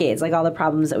decades, like all the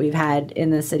problems that we've had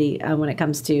in the city when it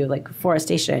comes to like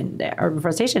urban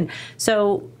forestation.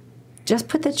 So just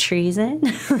put the trees in.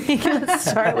 Let's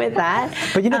start with that.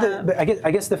 But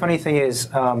I guess the funny thing is,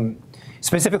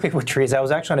 specifically with trees, I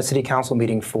was actually on a city council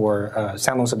meeting for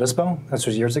San Luis Obispo. This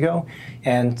was years ago,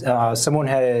 and someone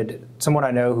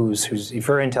I know who's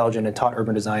very intelligent and taught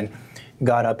urban design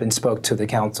got up and spoke to the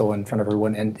council in front of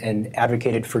everyone and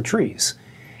advocated for trees.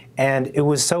 And it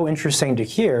was so interesting to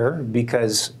hear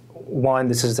because, one,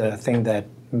 this is a thing that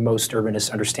most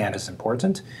urbanists understand is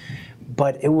important,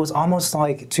 but it was almost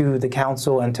like to the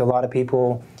council and to a lot of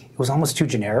people, it was almost too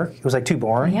generic. It was like too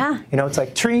boring. Yeah. It's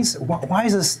like trees, why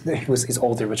is this, he's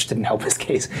older, which didn't help his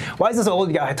case. Why is this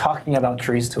old guy talking about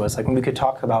trees to us? Like when we could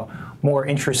talk about more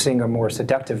interesting or more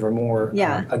seductive or more,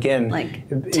 again.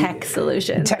 Like tech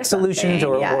solutions. Tech solutions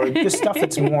or just stuff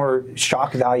that's more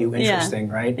shock value interesting,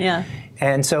 right? Yeah.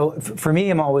 And so for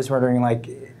me, I'm always wondering, like,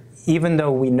 even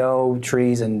though we know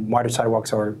trees and wider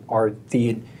sidewalks are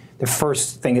the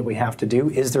first thing that we have to do,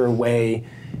 is there a way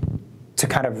to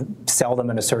kind of sell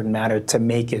them in a certain manner to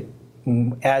make it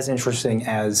as interesting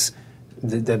as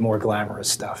the more glamorous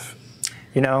stuff.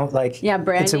 You know, like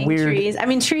branding it's a weird trees. I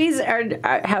mean, trees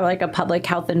have like a public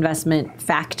health investment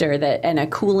factor and a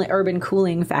urban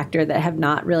cooling factor that have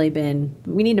not really been.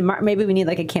 We need to maybe we need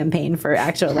like a campaign for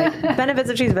actual like benefits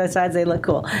of trees besides they look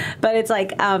cool. But it's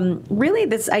like really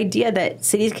this idea that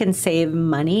cities can save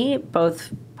money,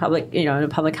 both public, in a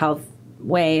public health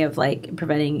way of like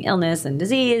preventing illness and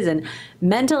disease and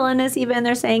mental illness even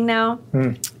they're saying now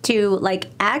to like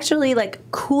actually like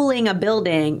cooling a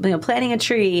building, planting a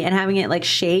tree and having it like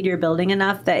shade your building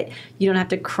enough that you don't have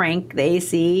to crank the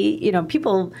AC.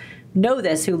 People know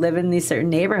this who live in these certain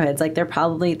neighborhoods. Like they're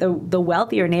probably the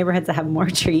wealthier neighborhoods that have more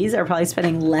trees are probably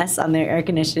spending less on their air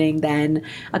conditioning than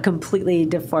a completely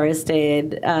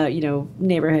deforested,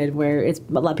 neighborhood where a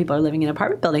lot of people are living in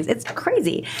apartment buildings. It's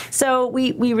crazy. So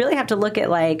we really have to look at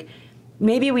like,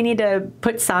 maybe we need to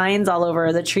put signs all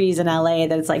over the trees in LA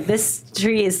that it's like this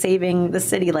tree is saving the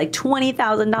city like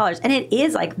 $20,000. And it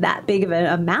is like that big of an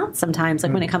amount sometimes,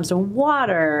 like when it comes to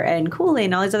water and cooling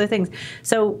and all these other things.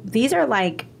 So these are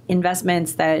like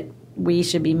investments that we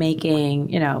should be making,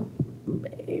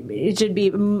 it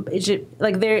should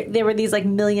like there were these like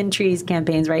million trees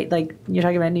campaigns, right? Like you're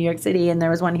talking about New York City and there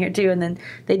was one here too. And then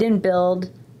they didn't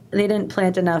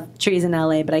plant enough trees in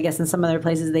LA, but I guess in some other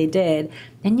places they did.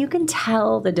 And you can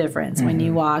tell the difference when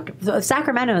you walk.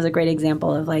 Sacramento is a great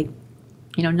example of like,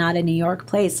 not a New York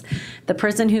place. The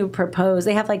person who proposed,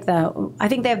 they have like I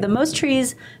think they have the most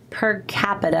trees per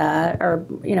capita or,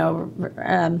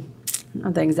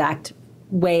 not the exact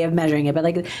way of measuring it, but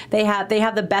like they have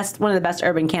one of the best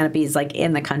urban canopies like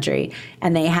in the country,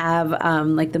 and they have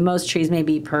like the most trees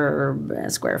maybe per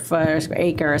square foot or square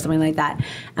acre or something like that,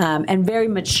 and very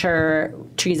mature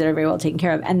trees that are very well taken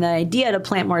care of. And the idea to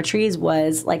plant more trees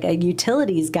was like a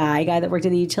utilities guy that worked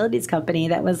at the utilities company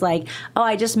that was like, oh,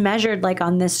 I just measured like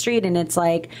on this street and it's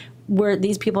like where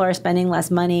these people are spending less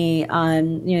money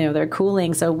on, their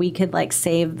cooling, so we could like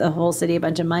save the whole city a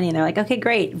bunch of money. And they're like, okay,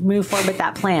 great, move forward with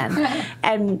that plan.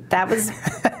 And that was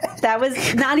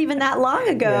not even that long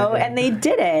ago, and they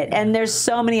did it. And there's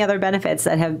so many other benefits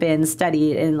that have been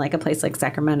studied in like a place like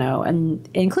Sacramento, and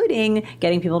including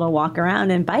getting people to walk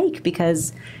around and bike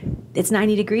because it's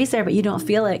 90 degrees there, but you don't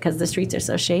feel it because the streets are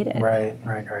so shaded. Right.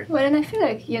 Well, and I feel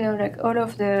like, like all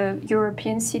of the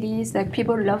European cities, like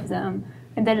people love them.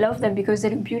 And they love them because they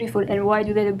look beautiful. And why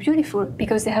do they look beautiful?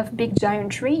 Because they have big,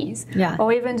 giant trees. Yeah.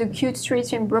 Or even the cute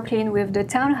streets in Brooklyn with the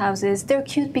townhouses. They're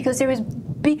cute because there is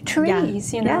big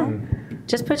trees, Yeah.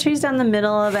 Just put trees down the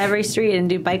middle of every street and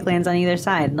do bike lanes on either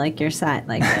side, like you're set.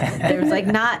 Like there's like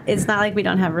it's not like we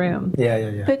don't have room.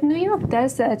 Yeah. But New York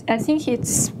does that. I think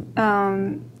it's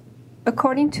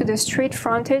according to the street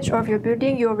frontage of your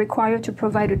building, you're required to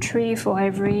provide a tree for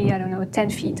every, 10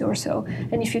 feet or so.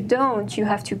 And if you don't, you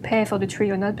have to pay for the tree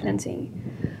you're not planting.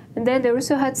 And then they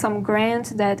also had some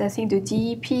grant that I think the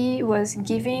DEP was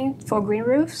giving for green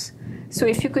roofs. So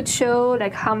if you could show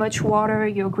like how much water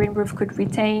your green roof could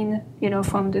retain,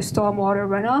 from the stormwater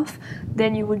runoff,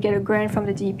 then you would get a grant from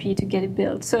the DEP to get it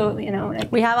built. So,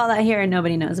 we have all that here and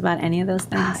nobody knows about any of those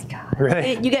things. Oh, God.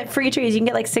 Really? You get free trees. You can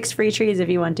get like 6 free trees if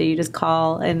you want to. You just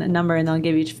call a number and they'll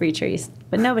give you free trees.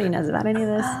 But nobody knows about any of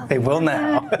this. They will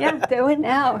now. Yeah, they will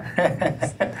now.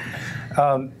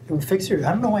 Fix your.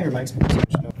 I don't know why your mic's been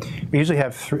switched. We usually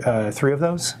have 3 of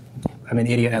those. I'm an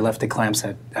idiot. I left the clamps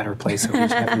at her place, so we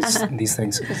just have these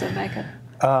things. Because of makeup.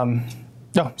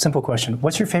 No, simple question.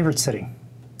 What's your favorite city?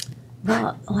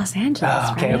 Well, Los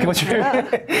Angeles. Okay. Right? What's your?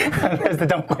 That's the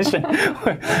dumb question.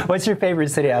 What's your favorite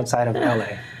city outside of LA?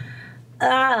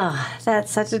 Oh, that's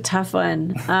such a tough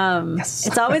one. Yes.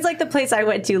 It's always like the place I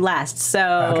went to last. So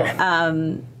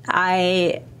Okay.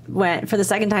 I went for the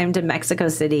second time to Mexico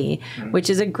City, which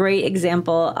is a great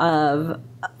example of,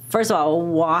 first of all,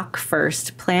 walk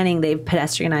first planning. They've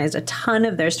pedestrianized a ton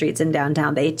of their streets in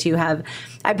downtown. They too have,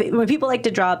 when people like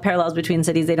to draw parallels between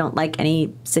cities, they don't like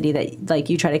any city that like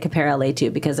you try to compare LA to,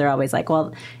 because they're always like,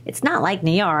 well, it's not like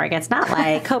New York. It's not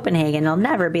like Copenhagen. It'll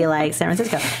never be like San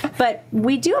Francisco. But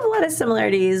we do have a lot of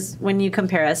similarities when you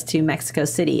compare us to Mexico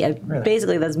City. Really?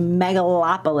 Basically, this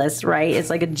megalopolis, right? It's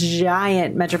like a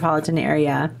giant metropolitan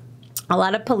area. A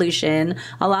lot of pollution,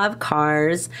 a lot of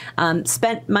cars,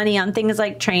 spent money on things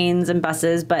like trains and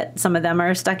buses, but some of them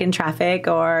are stuck in traffic,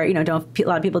 or, a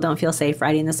lot of people don't feel safe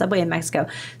riding the subway in Mexico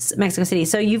City.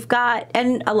 So you've got,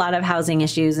 and a lot of housing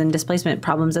issues and displacement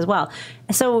problems as well.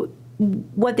 So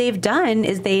what they've done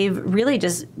is they've really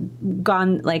just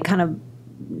gone like kind of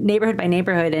neighborhood by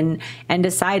neighborhood and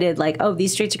decided like, oh,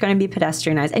 these streets are going to be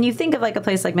pedestrianized. And you think of like a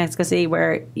place like Mexico City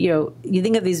where, you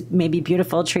think of these maybe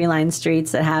beautiful tree-lined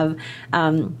streets that have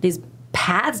these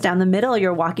paths down the middle.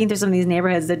 You're walking through some of these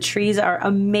neighborhoods. The trees are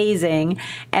amazing,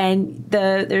 and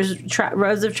there's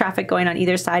rows of traffic going on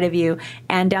either side of you.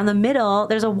 And down the middle,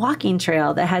 there's a walking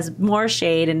trail that has more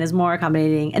shade and is more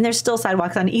accommodating. And there's still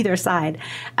sidewalks on either side.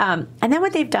 And then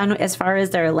what they've done as far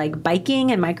as their like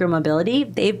biking and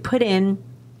micromobility, they've put in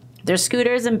their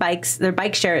scooters and bikes. Their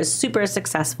bike share is super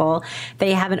successful.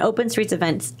 They have an open streets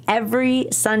event every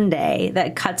Sunday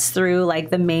that cuts through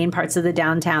like the main parts of the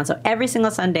downtown. So every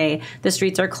single Sunday, the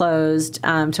streets are closed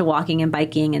to walking and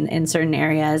biking in certain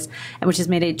areas, and which has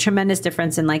made a tremendous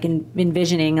difference in like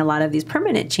envisioning a lot of these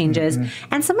permanent changes.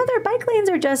 And some of their bike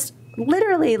lanes are just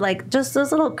literally like just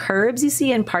those little curbs you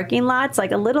see in parking lots,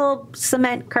 like a little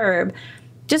cement curb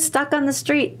just stuck on the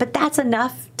street. But that's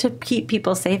enough to keep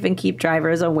people safe and keep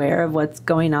drivers aware of what's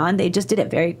going on. They just did it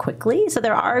very quickly. So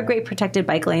there are great protected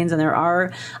bike lanes and there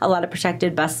are a lot of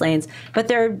protected bus lanes, but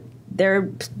they're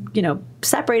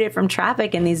separated from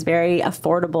traffic in these very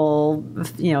affordable,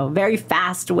 very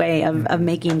fast way of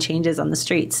making changes on the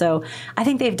street. So I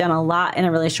think they've done a lot in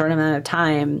a really short amount of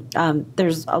time.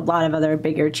 There's a lot of other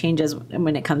bigger changes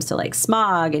when it comes to like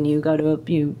smog, and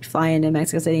you fly into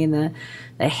Mexico City and the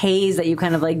haze that you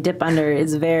kind of like dip under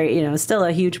is very, still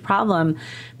a huge problem.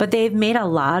 But they've made a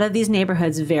lot of these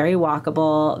neighborhoods very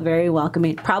walkable, very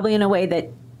welcoming, probably in a way that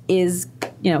is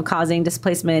causing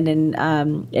displacement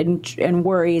and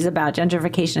worries about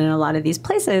gentrification in a lot of these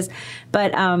places.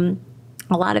 But a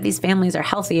lot of these families are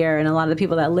healthier, and a lot of the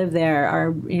people that live there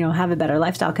are, have a better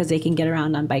lifestyle because they can get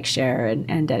around on bike share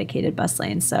and dedicated bus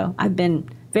lanes. So I've been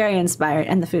very inspired,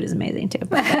 and the food is amazing too.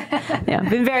 But, I've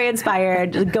been very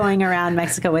inspired going around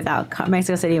Mexico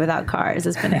City without cars.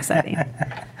 It's been exciting.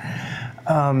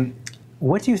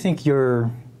 What do you think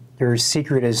your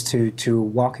secret is to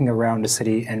walking around the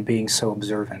city and being so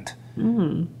observant?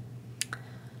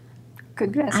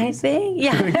 Good glasses. I think,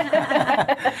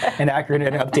 yeah. An accurate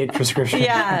and updated prescription.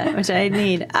 Yeah, which I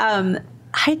need. I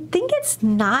think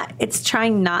it's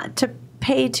trying not to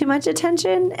pay too much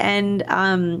attention and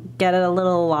get a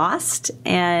little lost,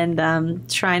 and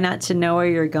try not to know where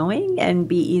you're going and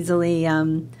be easily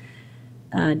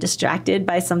distracted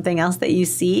by something else that you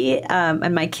see.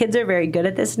 And my kids are very good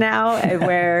at this now,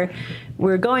 where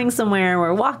we're going somewhere,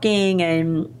 we're walking,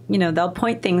 and they'll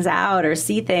point things out or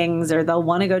see things, or they'll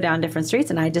want to go down different streets,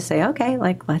 and I just say, okay,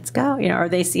 like, let's go. Or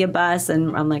they see a bus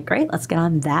and I'm like, great, let's get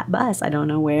on that bus. I don't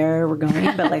know where we're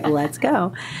going, but like, let's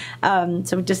go.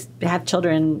 So just have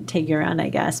children take you around, I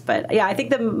guess. But yeah, I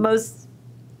think the most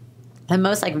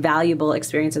like valuable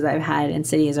experiences I've had in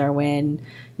cities are when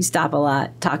you stop a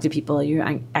lot, talk to people, you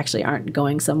actually aren't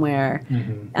going somewhere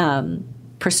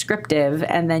prescriptive,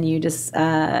 and then you just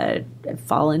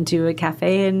fall into a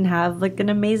cafe and have like an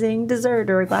amazing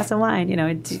dessert or a glass of wine.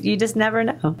 You just never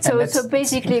know. So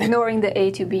basically ignoring the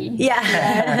A to B.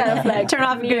 Yeah. Like turn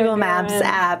off Google Maps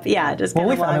app. Yeah, just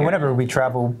whenever we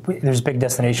travel, there's big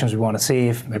destinations we want to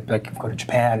see. Like go to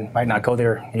Japan, might not go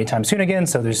there anytime soon again.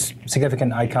 So there's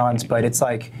significant icons, but it's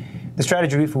like the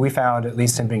strategy we found, at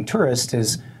least in being tourists,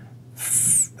 is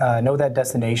know that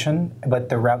destination, but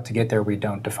the route to get there we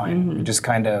don't define. We just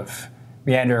kind of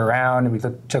meander around, and we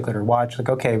took at our watch, like,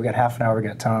 okay, we got half an hour, we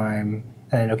got time,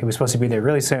 and okay, we're supposed to be there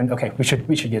really soon. Okay, we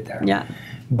should get there. Yeah.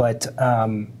 But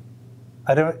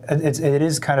it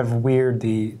is kind of weird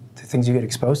the things you get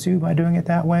exposed to by doing it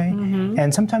that way,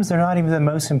 and sometimes they're not even the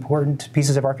most important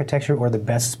pieces of architecture or the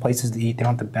best places to eat. They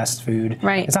don't have the best food.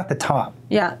 Right. It's not the top.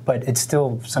 Yeah. But it's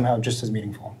still somehow just as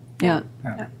meaningful. Yeah.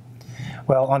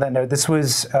 Well, on that note, this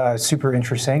was super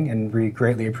interesting, and we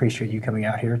greatly appreciate you coming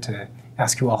out here to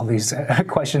ask you all these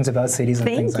questions about cities and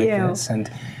things like this.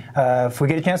 And if we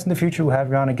get a chance in the future, we'll have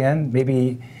you on again.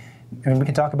 Maybe we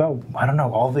can talk about, I don't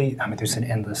know, there's an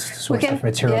endless source of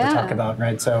material to talk about,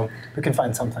 right? So we can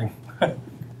find something.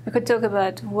 We could talk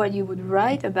about what you would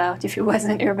write about if it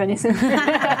wasn't urbanism.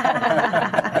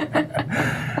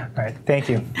 All right, thank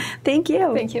you. Thank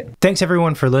you. Thank you. Thanks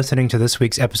everyone for listening to this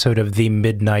week's episode of the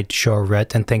Midnight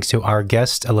Charette, and thanks to our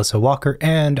guest, Alissa Walker,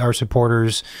 and our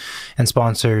supporters and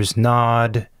sponsors,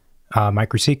 Nod,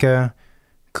 Microsika,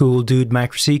 Cool Dude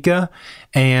Microsika,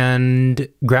 and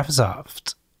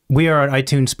Graphisoft. We are on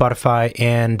iTunes, Spotify,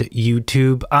 and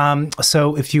YouTube.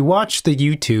 So if you watch the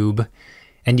YouTube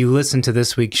and you listen to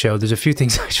this week's show, there's a few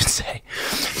things I should say.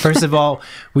 First of all,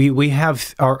 we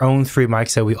have our own 3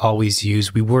 mics that we always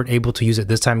use. We weren't able to use it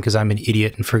this time because I'm an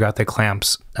idiot and forgot the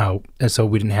clamps, and so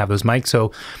we didn't have those mics.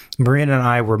 So Marina and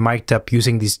I were mic'd up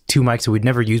using these 2 mics that we'd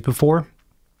never used before,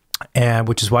 and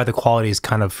which is why the quality is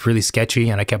kind of really sketchy,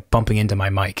 and I kept bumping into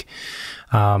my mic.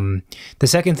 The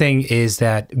second thing is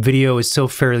that video is still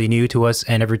fairly new to us,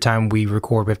 and every time we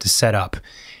record, we have to set up.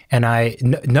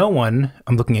 and no one,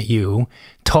 I'm looking at you,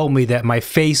 told me that my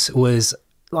face was,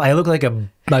 I look like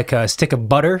a stick of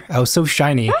butter. I was so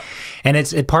shiny, and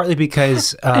it's partly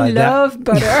because I love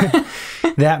butter.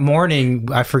 That morning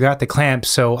I forgot the clamps,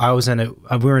 so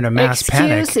we were in a mass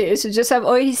panic. Excuses, you just have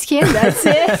oily skin. That's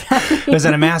it. I was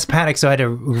in a mass panic, so I had to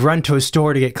run to a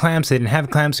store to get clamps. They didn't have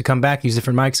clamps, to come back, use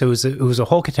different mics. So it was a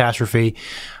whole catastrophe.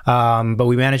 But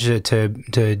we managed to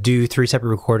do 3 separate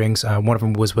recordings. One of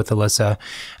them was with Alissa.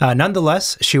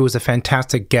 Nonetheless, she was a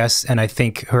fantastic guest, and I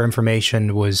think her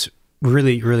information was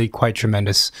really, really quite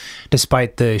tremendous,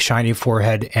 despite the shiny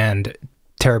forehead and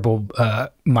terrible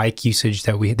mic usage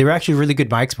that they were actually really good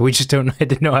mics, but we just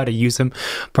didn't know how to use them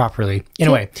properly.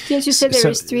 Anyway. Did you say there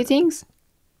was 3 things?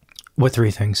 What 3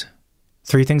 things?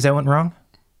 3 things that went wrong?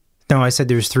 No, I said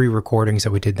there's 3 recordings that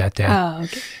we did that day. Oh,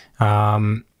 okay.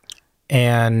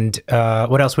 And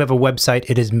what else? We have a website.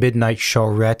 It is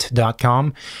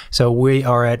midnightcharette.com. So we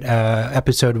are at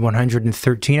episode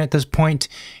 113 at this point,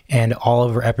 and all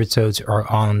of our episodes are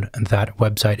on that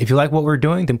website. If you like what we're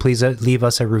doing, then please leave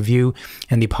us a review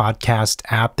in the podcast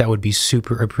app. That would be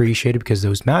super appreciated, because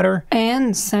those matter.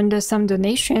 And send us some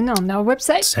donation on our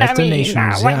website. Send us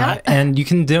donations, why not? And you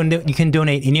can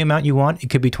donate any amount you want. It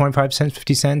could be 25 cents,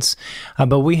 50 cents.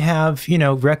 But we have,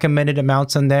 recommended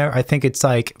amounts on there. I think it's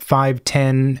like 5,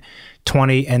 10,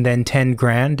 20, and then 10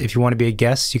 grand. If you want to be a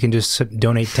guest, you can just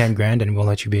donate 10 grand and we'll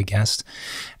let you be a guest.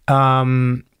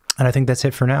 And I think that's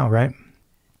it for now, right?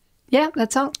 Yeah,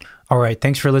 that's all. All right.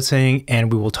 Thanks for listening,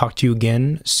 and we will talk to you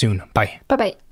again soon. Bye. Bye-bye.